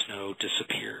that snow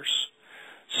disappears.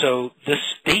 So this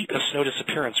state of snow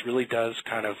disappearance really does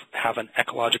kind of have an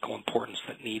ecological importance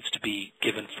that needs to be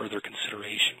given further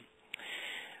consideration.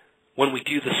 When we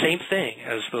do the same thing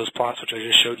as those plots which I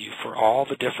just showed you for all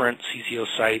the different CZO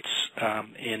sites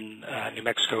in New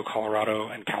Mexico, Colorado,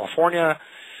 and California,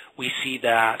 we see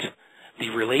that the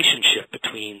relationship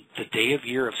between the day of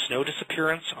year of snow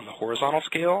disappearance on the horizontal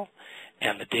scale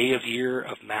and the day of year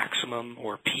of maximum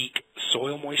or peak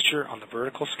soil moisture on the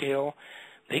vertical scale,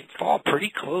 they fall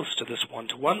pretty close to this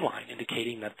one-to-one line,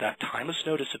 indicating that that time of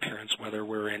snow disappearance, whether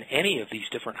we're in any of these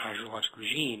different hydrologic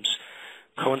regimes,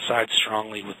 coincides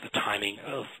strongly with the timing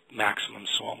of maximum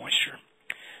soil moisture.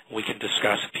 We can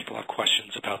discuss if people have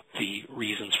questions about the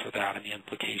reasons for that and the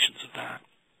implications of that.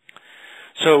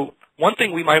 So one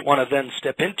thing we might want to then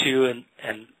step into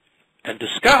and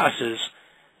discuss is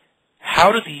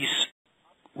how do these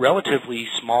relatively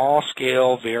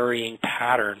small-scale varying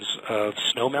patterns of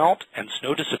snowmelt and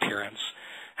snow disappearance,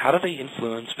 how do they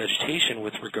influence vegetation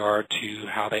with regard to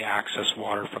how they access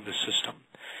water from the system?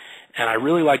 And I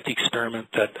really like the experiment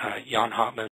that Jan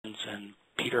Hotmans and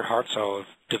Peter Hartzau have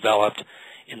developed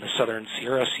in the Southern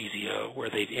Sierra CZO, where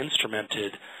they've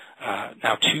instrumented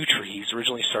now 2 trees.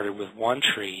 Originally started with 1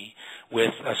 tree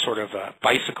with a sort of a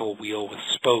bicycle wheel with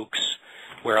spokes,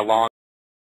 where along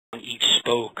each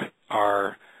spoke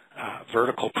are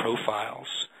vertical profiles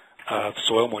of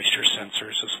soil moisture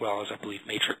sensors, as well as, I believe,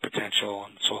 matrix potential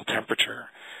and soil temperature,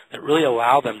 that really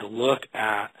allow them to look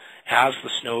at, as the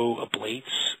snow ablates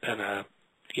in a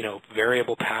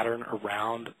variable pattern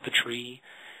around the tree,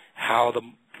 how the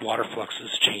water fluxes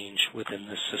change within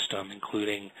this system,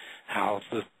 including how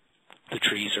the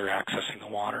trees are accessing the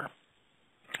water.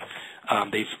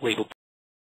 They've labeled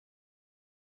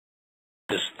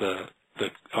this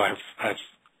I've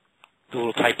the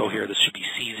little typo here. This should be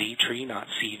CZ tree, not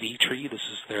CV tree. This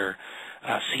is their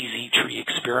CZ tree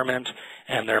experiment,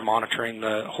 and they're monitoring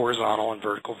the horizontal and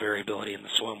vertical variability in the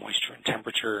soil moisture and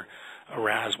temperature,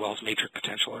 as well as matrix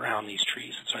potential around these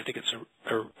trees. And so I think it's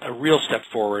a real step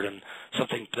forward, and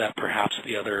something that perhaps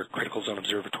the other critical zone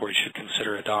observatories should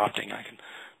consider adopting. I can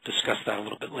discuss that a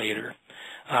little bit later.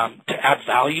 To add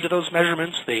value to those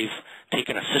measurements, they've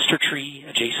taken a sister tree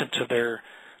adjacent to their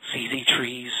CZ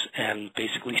trees and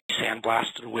basically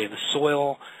sandblasted away the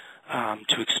soil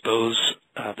to expose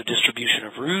the distribution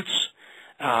of roots,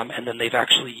 and then they've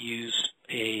actually used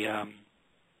a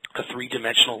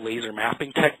 3-dimensional laser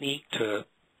mapping technique to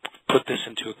put this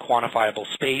into a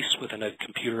quantifiable space within a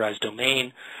computerized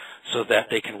domain so that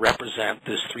they can represent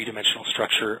this 3-dimensional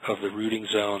structure of the rooting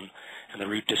zone and the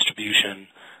root distribution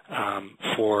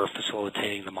for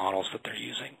facilitating the models that they're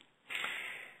using.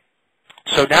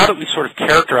 So now that we've sort of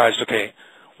characterized, okay,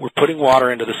 we're putting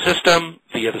water into the system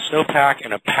via the snowpack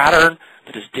in a pattern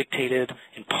that is dictated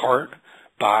in part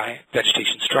by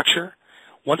vegetation structure.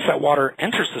 Once that water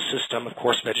enters the system, of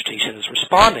course, vegetation is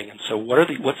responding. And so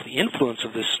what's the influence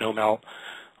of this snowmelt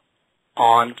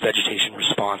on vegetation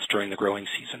response during the growing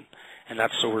season? And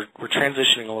that's, so we're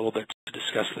transitioning a little bit to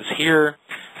discuss this here.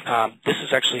 This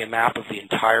is actually a map of the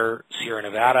entire Sierra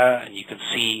Nevada, and you can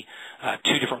see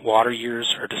 2 different water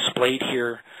years are displayed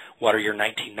here, water year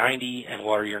 1990 and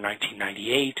water year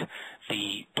 1998.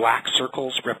 The black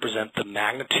circles represent the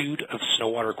magnitude of snow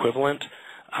water equivalent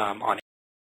on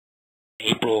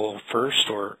April 1st,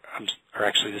 or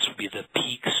actually this would be the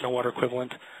peak snow water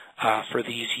equivalent for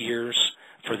these years,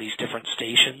 for these different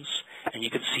stations. And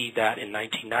you can see that in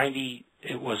 1990,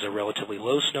 it was a relatively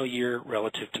low snow year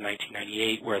relative to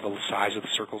 1998, where the size of the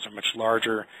circles are much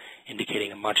larger,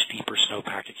 indicating a much deeper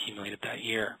snowpack accumulated that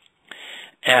year.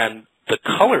 And the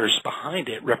colors behind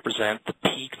it represent the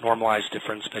peak normalized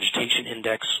difference vegetation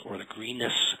index, or the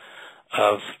greenness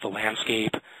of the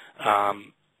landscape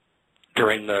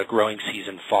during the growing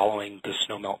season following the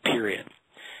snowmelt period.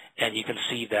 And you can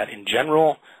see that in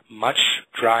general, much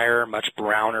drier, much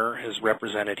browner is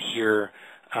represented here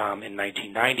in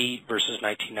 1990 versus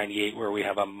 1998, where we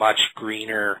have a much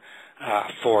greener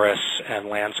forest and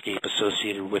landscape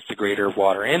associated with the greater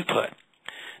water input.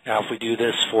 Now, if we do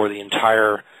this for the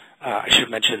entire, I should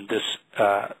mention this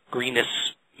greenness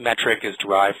metric is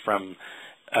derived from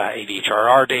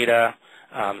AVHRR data,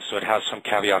 so it has some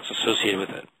caveats associated with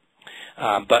it.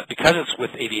 But because it's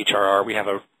with AVHRR, we have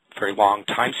a very long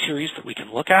time series that we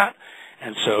can look at.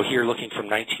 And so here, looking from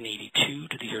 1982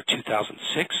 to the year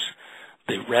 2006,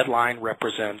 the red line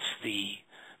represents the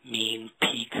mean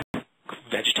peak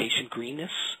vegetation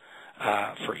greenness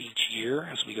for each year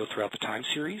as we go throughout the time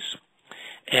series.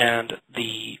 And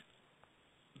the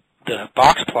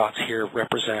box plots here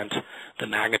represent the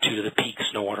magnitude of the peak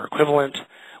snow water equivalent,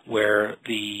 where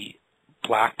the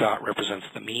black dot represents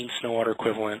the mean snow water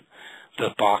equivalent.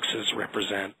 The boxes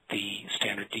represent the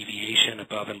standard deviation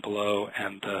above and below,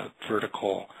 and the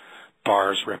vertical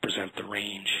bars represent the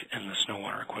range and the snow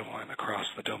water equivalent across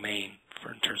the domain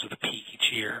in terms of the peak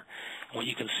each year. And what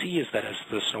you can see is that as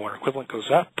the snow water equivalent goes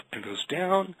up and goes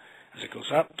down, as it goes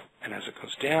up and as it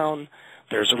goes down,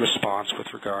 there's a response with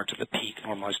regard to the peak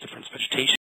normalized difference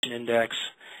vegetation index,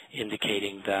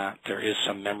 indicating that there is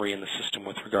some memory in the system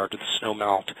with regard to the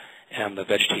snowmelt and the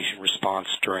vegetation response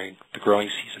during the growing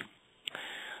season.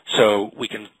 So we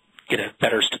can get a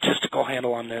better statistical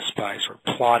handle on this by sort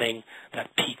of plotting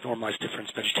that peak normalized difference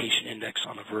vegetation index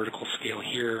on the vertical scale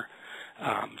here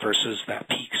versus that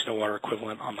peak snow water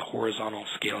equivalent on the horizontal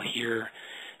scale here.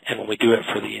 And when we do it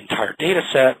for the entire data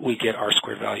set, we get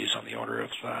R-squared values on the order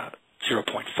of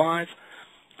 0.5.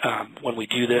 When we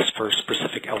do this for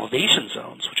specific elevation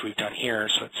zones, which we've done here,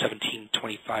 so at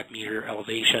 1725 meter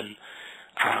elevation,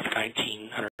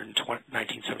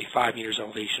 1975 meters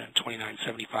elevation and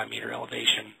 2975 meter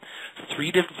elevation.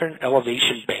 3 different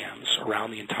elevation bands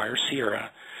around the entire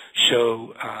Sierra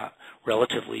show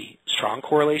relatively strong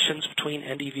correlations between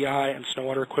NDVI and snow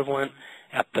water equivalent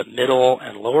at the middle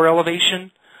and lower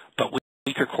elevation, but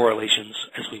weaker correlations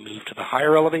as we move to the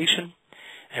higher elevation.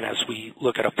 And as we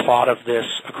look at a plot of this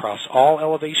across all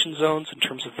elevation zones in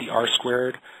terms of the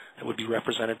R-squared that would be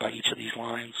represented by each of these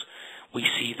lines, we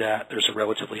see that there's a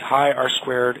relatively high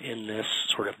R-squared in this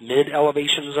sort of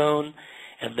mid-elevation zone,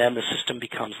 and then the system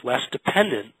becomes less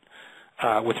dependent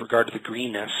with regard to the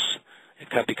greenness.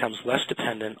 It becomes less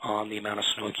dependent on the amount of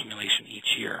snow accumulation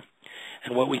each year.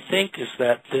 And what we think is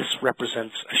that this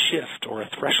represents a shift or a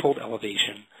threshold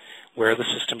elevation where the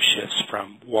system shifts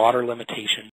from water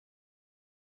limitation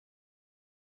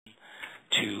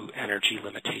to energy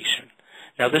limitation.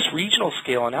 Now, this regional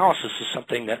scale analysis is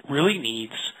something that really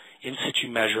needs in situ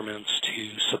measurements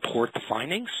to support the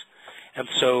findings. And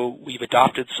so we've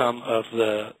adopted some of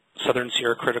the Southern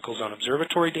Sierra Critical Zone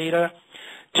Observatory data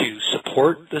to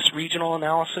support this regional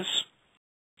analysis.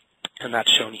 And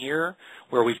that's shown here,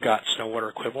 where we've got snow water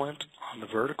equivalent on the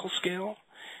vertical scale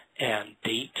and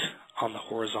date on the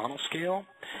horizontal scale.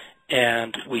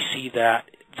 And we see that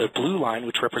the blue line,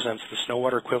 which represents the snow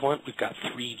water equivalent, we've got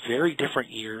 3 very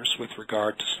different years with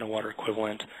regard to snow water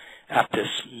equivalent at this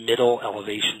middle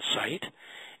elevation site.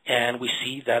 And we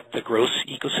see that the gross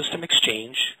ecosystem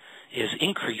exchange is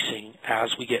increasing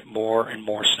as we get more and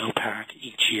more snowpack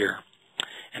each year.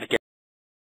 And again,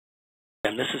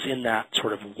 this is in that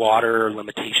sort of water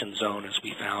limitation zone as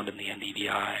we found in the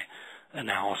NDVI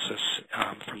analysis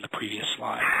from the previous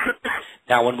slide.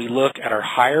 Now, when we look at our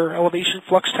higher elevation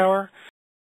flux tower,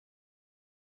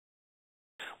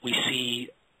 we see,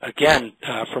 again,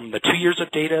 from the 2 years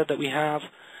of data that we have,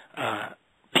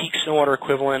 peak snow water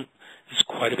equivalent is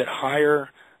quite a bit higher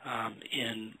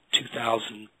in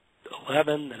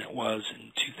 2011 than it was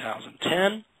in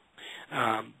 2010.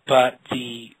 But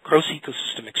the gross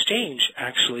ecosystem exchange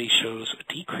actually shows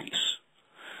a decrease.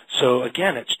 So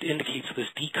again, it indicates this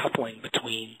decoupling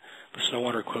between the snow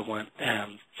water equivalent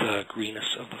and the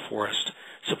greenness of the forest,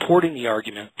 supporting the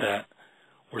argument that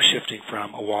we're shifting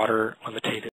from a water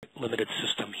limited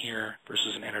system here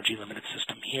versus an energy limited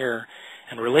system here.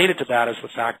 And related to that is the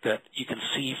fact that you can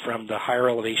see from the higher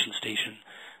elevation station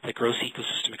that gross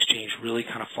ecosystem exchange really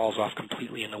kind of falls off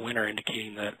completely in the winter,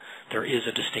 indicating that there is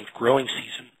a distinct growing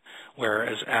season,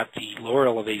 whereas at the lower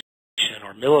elevation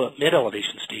or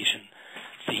mid-elevation station,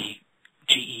 the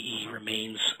GEE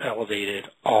remains elevated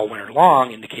all winter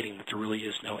long, indicating that there really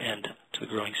is no end to the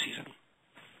growing season.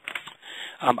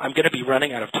 I'm going to be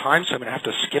running out of time, so I'm going to have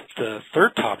to skip the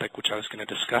third topic, which I was going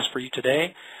to discuss for you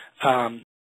today.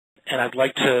 And I'd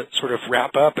like to sort of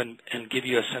wrap up and give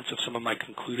you a sense of some of my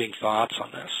concluding thoughts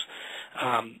on this.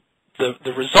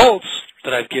 The results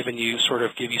that I've given you sort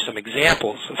of give you some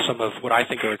examples of some of what I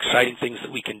think are exciting things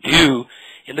that we can do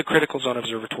in the critical zone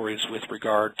observatories with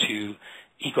regard to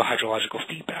ecohydrological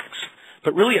feedbacks.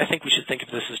 But really, I think we should think of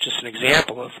this as just an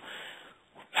example of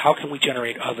how can we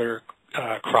generate other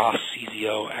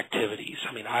cross-CZO activities.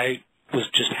 I mean, I was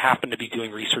just happened to be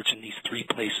doing research in these 3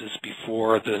 places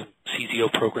before the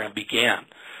CZO program began.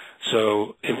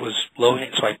 So it was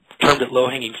so I termed it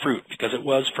low-hanging fruit because it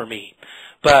was for me.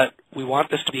 But we want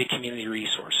this to be a community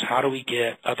resource. How do we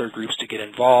get other groups to get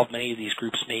involved? Many of these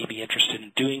groups may be interested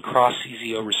in doing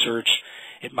cross-CZO research.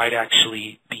 It might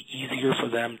actually be easier for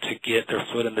them to get their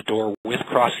foot in the door with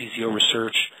cross-CZO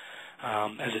research,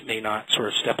 as it may not sort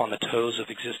of step on the toes of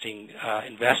existing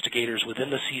investigators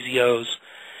within the CZOs.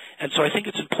 And so I think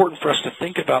it's important for us to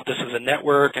think about this as a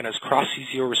network and as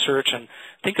cross-CZO research and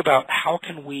think about how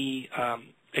can we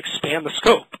expand the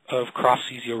scope of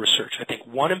cross-CZO research. I think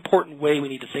one important way we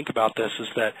need to think about this is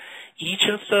that each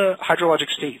of the hydrologic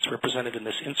states represented in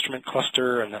this instrument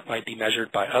cluster and that might be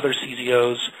measured by other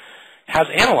CZOs has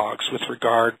analogs with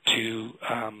regard to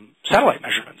satellite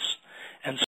measurements.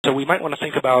 And so we might want to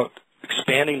think about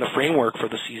expanding the framework for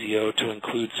the CZO to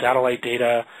include satellite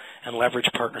data and leverage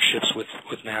partnerships with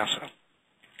NASA.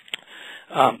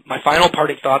 My final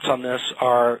parting thoughts on this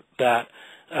are that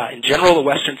in general, the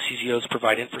Western CZOs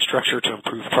provide infrastructure to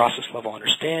improve process-level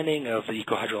understanding of the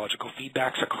ecohydrological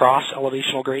feedbacks across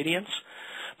elevational gradients.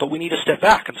 But we need to step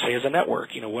back and say, as a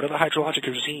network, what are the hydrologic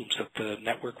regimes that the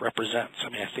network represents? I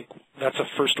mean, I think that's a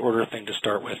first-order thing to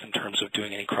start with in terms of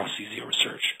doing any cross-CZO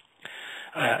research.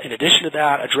 In addition to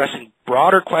that, addressing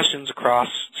broader questions across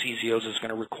CZOs is going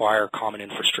to require common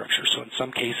infrastructure. So in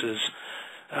some cases,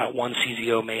 One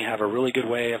CZO may have a really good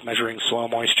way of measuring soil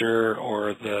moisture,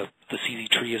 or the CZ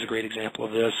tree is a great example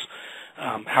of this.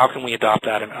 How can we adopt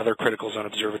that in other critical zone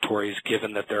observatories,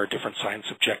 given that there are different science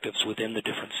objectives within the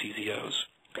different CZOs?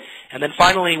 And then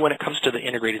finally, when it comes to the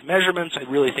integrated measurements, I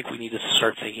really think we need to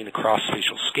start thinking across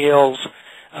spatial scales.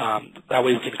 That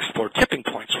way we can explore tipping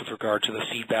points with regard to the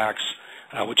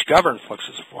feedbacks which govern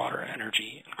fluxes of water,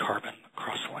 energy, and carbon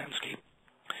across the landscape.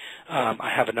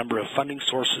 I have a number of funding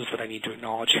sources that I need to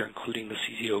acknowledge here, including the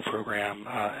CZO program,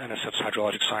 NSF's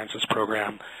Hydrologic Sciences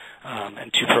program,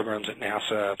 and 2 programs at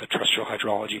NASA, the Terrestrial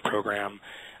Hydrology program,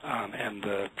 and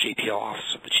the JPL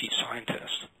Office of the Chief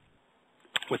Scientist.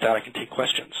 With that, I can take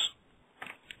questions.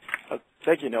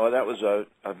 Thank you, Noah. That was a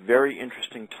very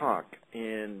interesting talk.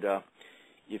 And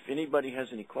if anybody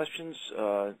has any questions,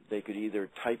 they could either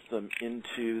type them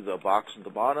into the box at the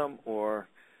bottom or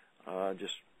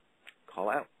just call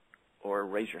out or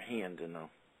raise your hand, and I'll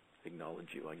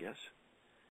acknowledge you, I guess.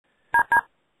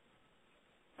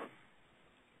 All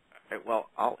right, well,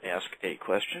 I'll ask a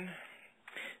question.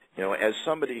 You know, as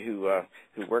somebody who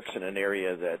works in an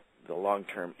area that the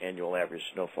long-term annual average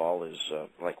snowfall is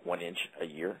like 1 inch a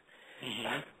year,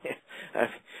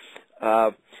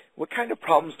 what kind of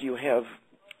problems do you have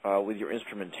with your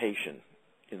instrumentation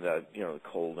in the the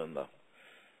cold and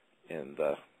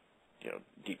the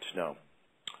deep snow?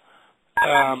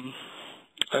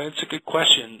 It's a good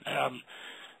question.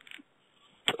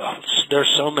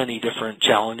 There's so many different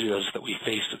challenges that we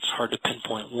face. It's hard to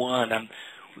pinpoint one.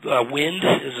 Wind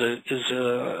is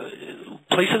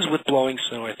places with blowing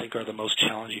snow, I think, are the most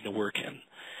challenging to work in.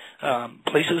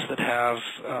 Places that have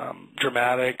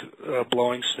dramatic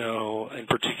blowing snow, in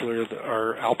particular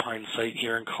our alpine site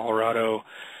here in Colorado,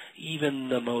 even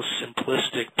the most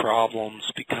simplistic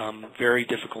problems become very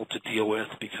difficult to deal with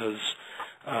because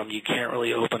you can't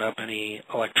really open up any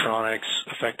electronics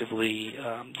effectively.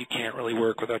 You can't really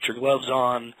work without your gloves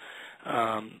on.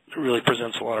 It really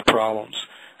presents a lot of problems.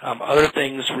 Other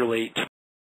things relate to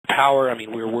power. I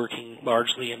mean, we're working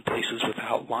largely in places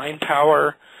without line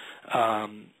power,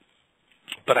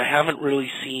 but I haven't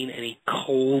really seen any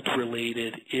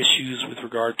cold-related issues with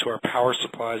regard to our power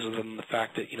supplies, other than the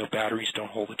fact that batteries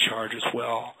don't hold a charge as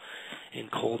well in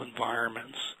cold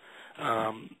environments.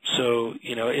 So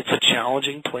it's a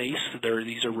challenging place.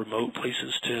 These are remote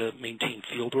places to maintain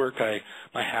field work.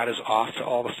 My hat is off to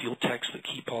all the field techs that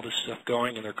keep all this stuff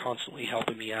going, and they're constantly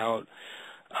helping me out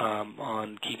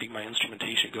on keeping my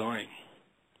instrumentation going.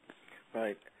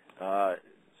 Right. Does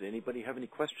anybody have any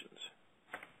questions?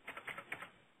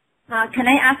 Can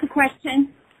I ask a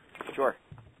question? Sure.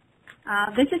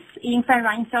 This is Yingfan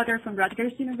Reinfelder from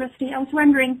Rutgers University. I was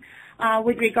wondering,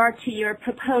 with regard to your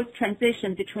proposed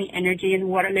transition between energy and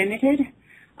water limited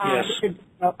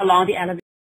along the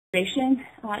elevation,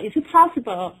 is it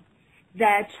possible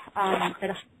that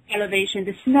at high elevation,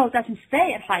 the snow doesn't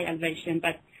stay at high elevation,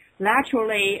 but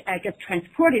laterally gets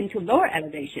transported into lower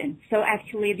elevation? So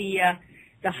actually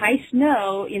the high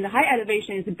snow in the high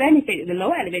elevation is a benefit of the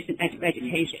lower elevation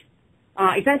vegetation.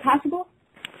 Is that possible?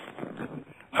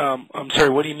 I'm sorry,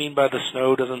 what do you mean by the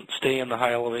snow doesn't stay in the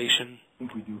high elevation? I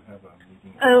think we do have a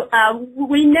meeting.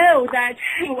 We know that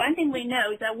one thing we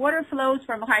know is that water flows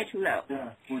from high to low. Yeah,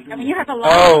 we're doing I mean, you have a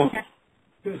lot.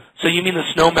 So you mean the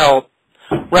snowmelt?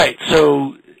 Right.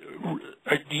 So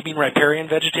do you mean riparian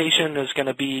vegetation is going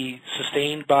to be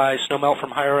sustained by snowmelt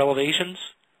from higher elevations?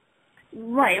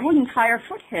 Right, well, entire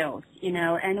foothills,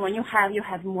 and when you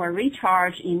have more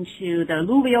recharge into the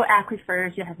alluvial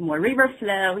aquifers, you have more river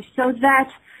flow, so that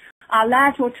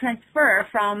lateral transfer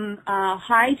from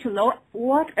high to low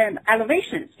water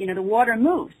elevations, the water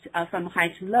moves from high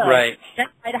to low. Right. That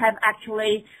might have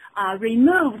actually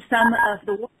removed some of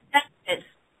the water benefits,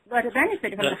 but the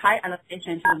benefit from the high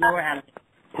elevation to the lower elevation.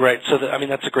 Right, so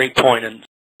that's a great point, and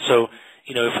so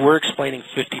if we're explaining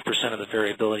 50% of the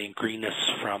variability in greenness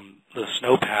from the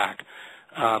snowpack,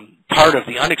 part of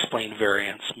the unexplained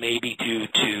variance may be due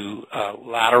to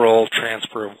lateral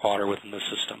transfer of water within the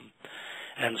system.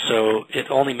 And so it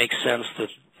only makes sense that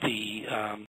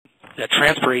that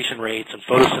transpiration rates and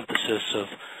photosynthesis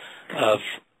of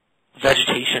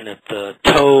vegetation at the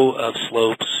toe of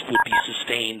slopes would be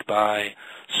sustained by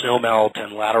snowmelt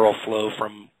and lateral flow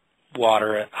from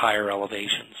water at higher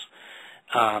elevations.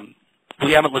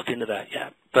 We haven't looked into that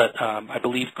yet, but I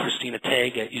believe Christina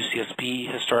Tagg at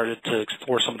UCSB has started to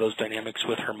explore some of those dynamics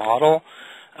with her model,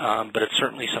 but it's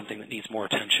certainly something that needs more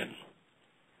attention.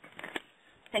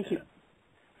 Thank you.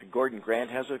 Gordon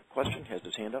Grant has a question, has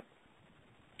his hand up.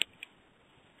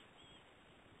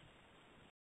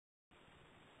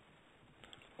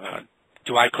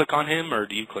 Do I click on him, or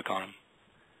do you click on him?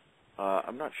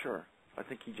 I'm not sure. I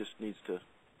think he just needs to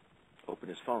open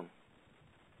his phone.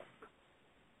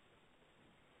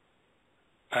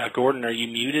 Gordon, are you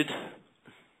muted?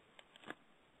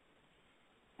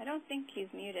 I don't think he's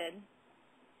muted.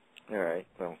 All right.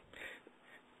 Well,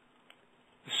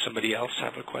 does somebody else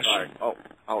have a question? All right. Oh,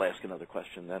 I'll ask another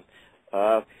question then.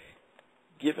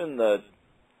 Given the,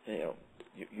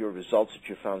 your results that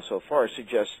you found so far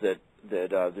suggest that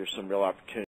there's some real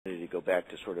opportunity to go back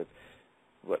to sort of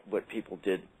what people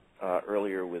did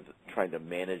earlier with trying to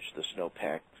manage the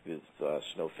snowpack with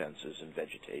snow fences and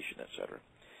vegetation, et cetera.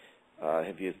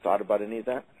 Have you thought about any of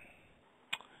that?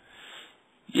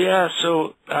 Yeah,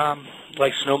 so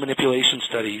like snow manipulation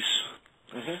studies,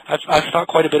 mm-hmm. I've thought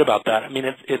quite a bit about that. I mean,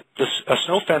 a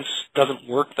snow fence doesn't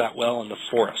work that well in the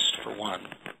forest, for one,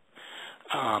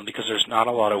 because there's not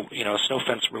a lot of, a snow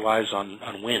fence relies on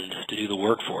wind to do the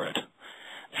work for it.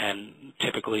 And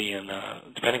typically,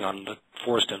 depending on the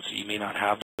forest density, you may not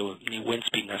have the wind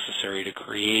speed necessary to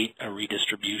create a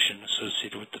redistribution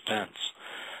associated with the fence.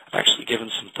 I've actually given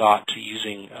some thought to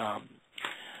using,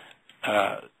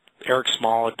 Eric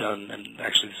Small had done, and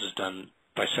actually this is done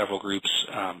by several groups,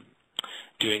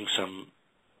 doing some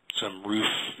roof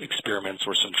experiments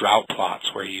or some drought plots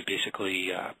where you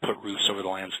basically put roofs over the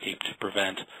landscape to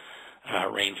prevent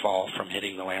rainfall from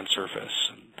hitting the land surface.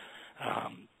 And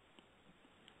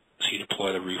so you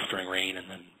deploy the roof during rain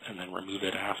and then remove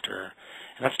it after.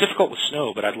 And that's difficult with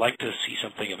snow, but I'd like to see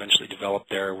something eventually develop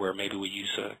there where maybe we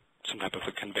use some type of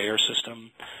a conveyor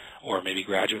system, or maybe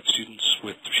graduate students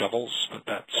with shovels, but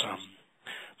that's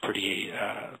pretty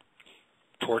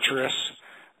torturous.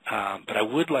 But I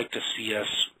would like to see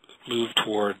us move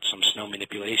toward some snow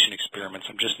manipulation experiments.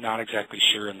 I'm just not exactly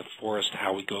sure in the forest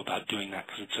how we go about doing that,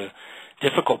 because it's a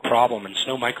difficult problem, and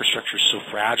snow microstructure is so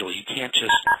fragile. You can't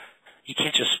just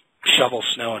shovel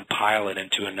snow and pile it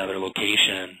into another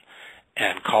location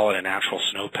and call it a natural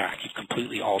snowpack. You've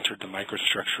completely altered the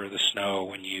microstructure of the snow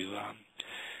when you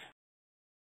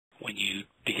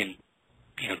begin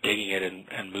digging it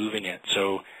and moving it.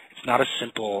 So it's not as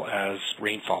simple as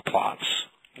rainfall plots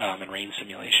and rain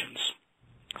simulations.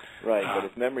 Right, but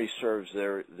if memory serves,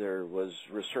 there was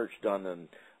research done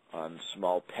on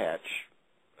small patch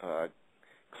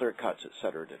clear cuts, et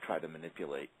cetera, to try to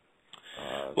manipulate.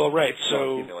 Well, right.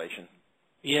 So accumulation.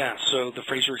 Yeah. So the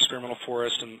Fraser Experimental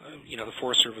Forest, and the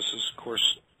Forest Service, of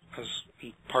course, has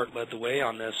in part led the way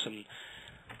on this, and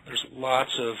there's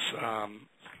lots of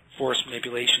forest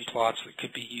manipulation plots that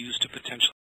could be used to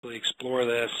potentially explore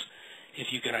this.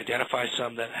 If you can identify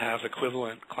some that have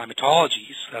equivalent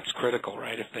climatologies, that's critical,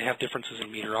 right? If they have differences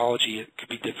in meteorology, it could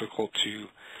be difficult to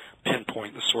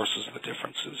pinpoint the sources of the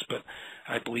differences. But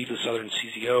I believe the Southern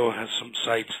CZO has some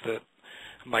sites that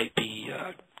might be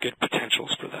good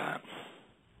potentials for that.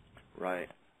 Right.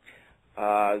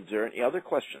 Is there any other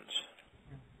questions?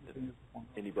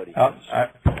 Anybody has?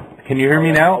 Can you hear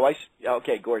me now?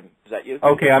 Okay, Gordon, is that you?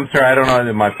 Okay, I'm sorry. I don't know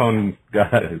that my phone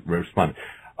got responded.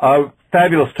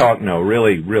 Fabulous talk, no.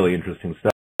 Really, really interesting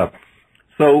stuff.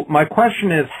 So my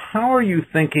question is, how are you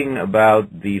thinking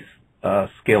about the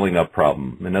scaling up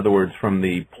problem? In other words, from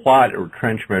the plot or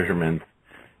trench measurement,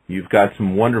 you've got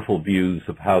some wonderful views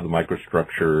of how the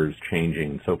microstructure is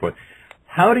changing and so forth.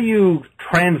 How do you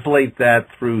translate that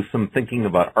through some thinking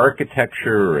about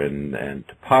architecture and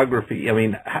topography? I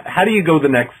mean, how do you go the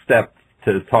next step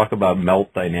to talk about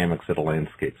melt dynamics at a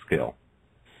landscape scale?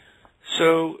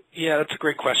 So, yeah, that's a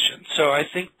great question. So I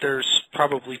think there's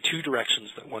probably two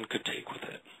directions that one could take with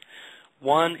it.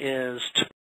 One is to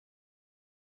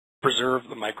preserve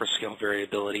the microscale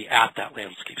variability at that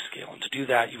landscape scale. And to do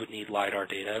that, you would need LiDAR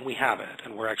data, and we have it.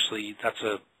 And we're actually,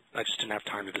 I just didn't have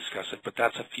time to discuss it, but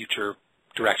that's a future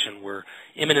direction we're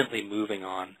imminently moving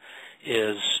on,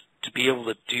 is to be able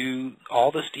to do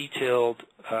all this detailed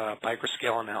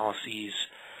microscale analyses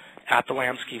at the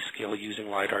landscape scale using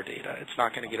LiDAR data. It's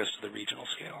not going to get us to the regional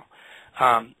scale.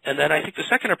 And then I think the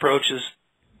second approach is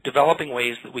developing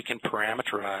ways that we can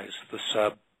parameterize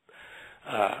the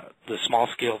small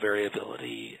scale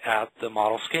variability at the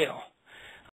model scale.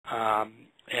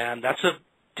 And that's a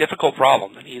difficult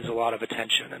problem that needs a lot of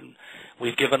attention, and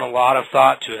we've given a lot of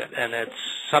thought to it, and it's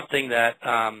something that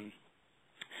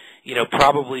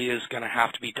probably is going to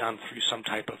have to be done through some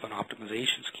type of an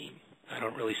optimization scheme. I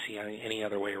don't really see any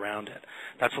other way around it.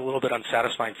 That's a little bit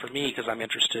unsatisfying for me because I'm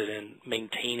interested in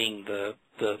maintaining the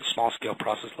small-scale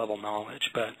process-level knowledge.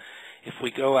 But if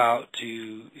we go out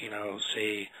to,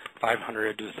 say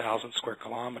 500 to 1,000 square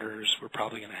kilometers, we're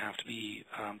probably going to have to be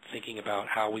thinking about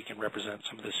how we can represent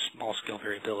some of this small-scale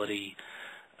variability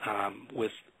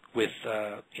with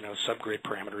subgrade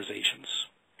parameterizations.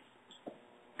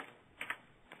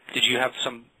 Did you have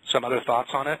some some other thoughts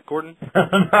on it, Gordon?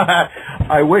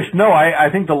 I wish. No, I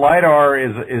think the LiDAR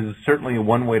is certainly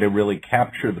one way to really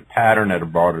capture the pattern at a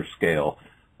broader scale.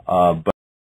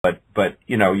 But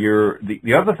you know,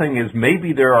 the other thing is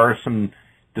maybe there are some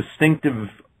distinctive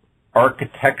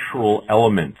architectural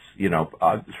elements, you know,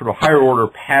 sort of higher order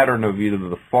pattern of either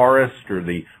the forest or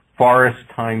the forest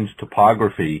times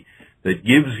topography that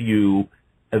gives you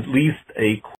at least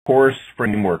a course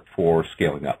framework for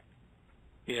scaling up.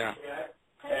 Yeah.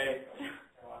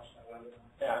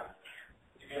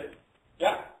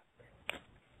 Yeah.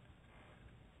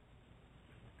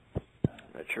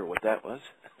 Not sure what that was.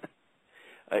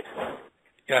 I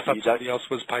thought somebody else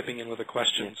was piping in with a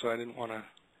question, so I didn't want to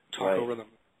talk over them.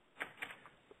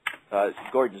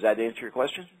 Gordon, does that answer your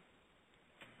question?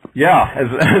 Yeah,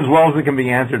 as well as it can be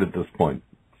answered at this point.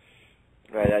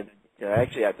 Right.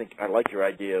 Actually, I think I like your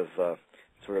idea of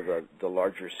sort of the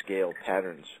larger scale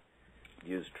patterns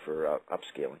used for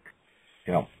upscaling.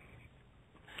 Yeah.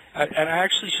 And I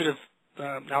actually should have,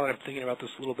 now that I'm thinking about this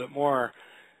a little bit more,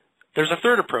 there's a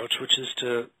third approach, which is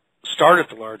to start at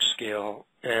the large scale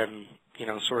and, you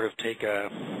know, sort of take a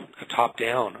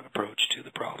top-down approach to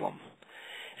the problem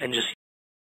and just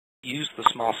use the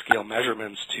small-scale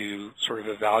measurements to sort of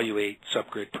evaluate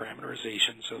subgrid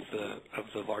parameterizations of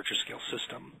the larger scale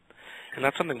system. And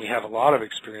that's something we have a lot of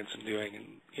experience in doing, and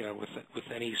you know, with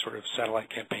any sort of satellite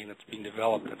campaign that's being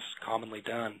developed, that's commonly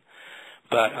done.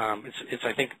 But I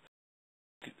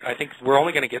think we're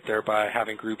only going to get there by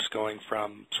having groups going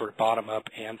from sort of bottom up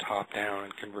and top down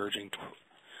and converging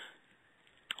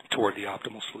toward the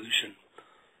optimal solution.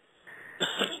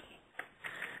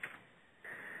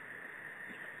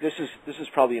 This is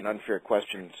probably an unfair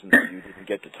question since you didn't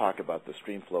get to talk about the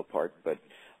streamflow part, but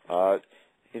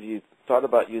have you thought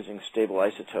about using stable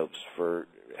isotopes for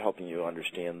helping you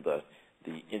understand the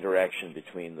interaction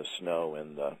between the snow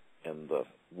and the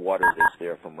water that's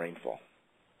there from rainfall?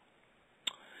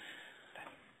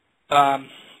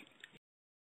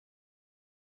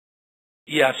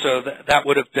 Yeah, so that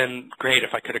would have been great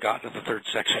if I could have gotten to the third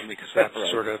section, because that's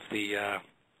sort of the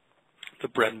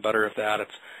bread and butter of that.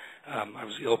 It's I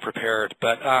was ill prepared,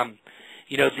 but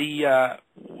you know,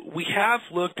 we have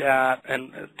looked at,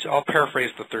 and I'll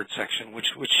paraphrase the third section,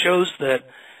 which shows that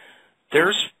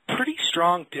there's pretty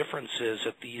strong differences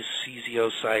at these CZO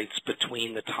sites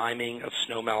between the timing of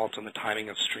snowmelt and the timing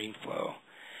of streamflow.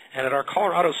 And at our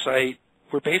Colorado site,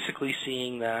 we're basically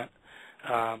seeing that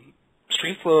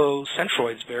streamflow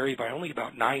centroids vary by only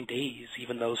about 9 days,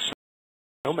 even though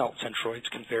snowmelt centroids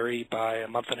can vary by a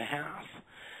month and a half.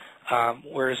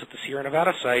 Whereas at the Sierra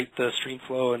Nevada site, the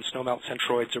streamflow and snowmelt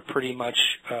centroids are pretty much,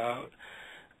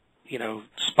 you know,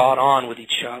 spot on with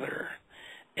each other.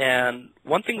 And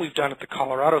one thing we've done at the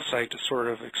Colorado site to sort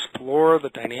of explore the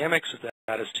dynamics of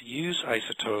that is to use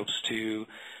isotopes to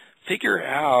figure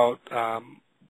out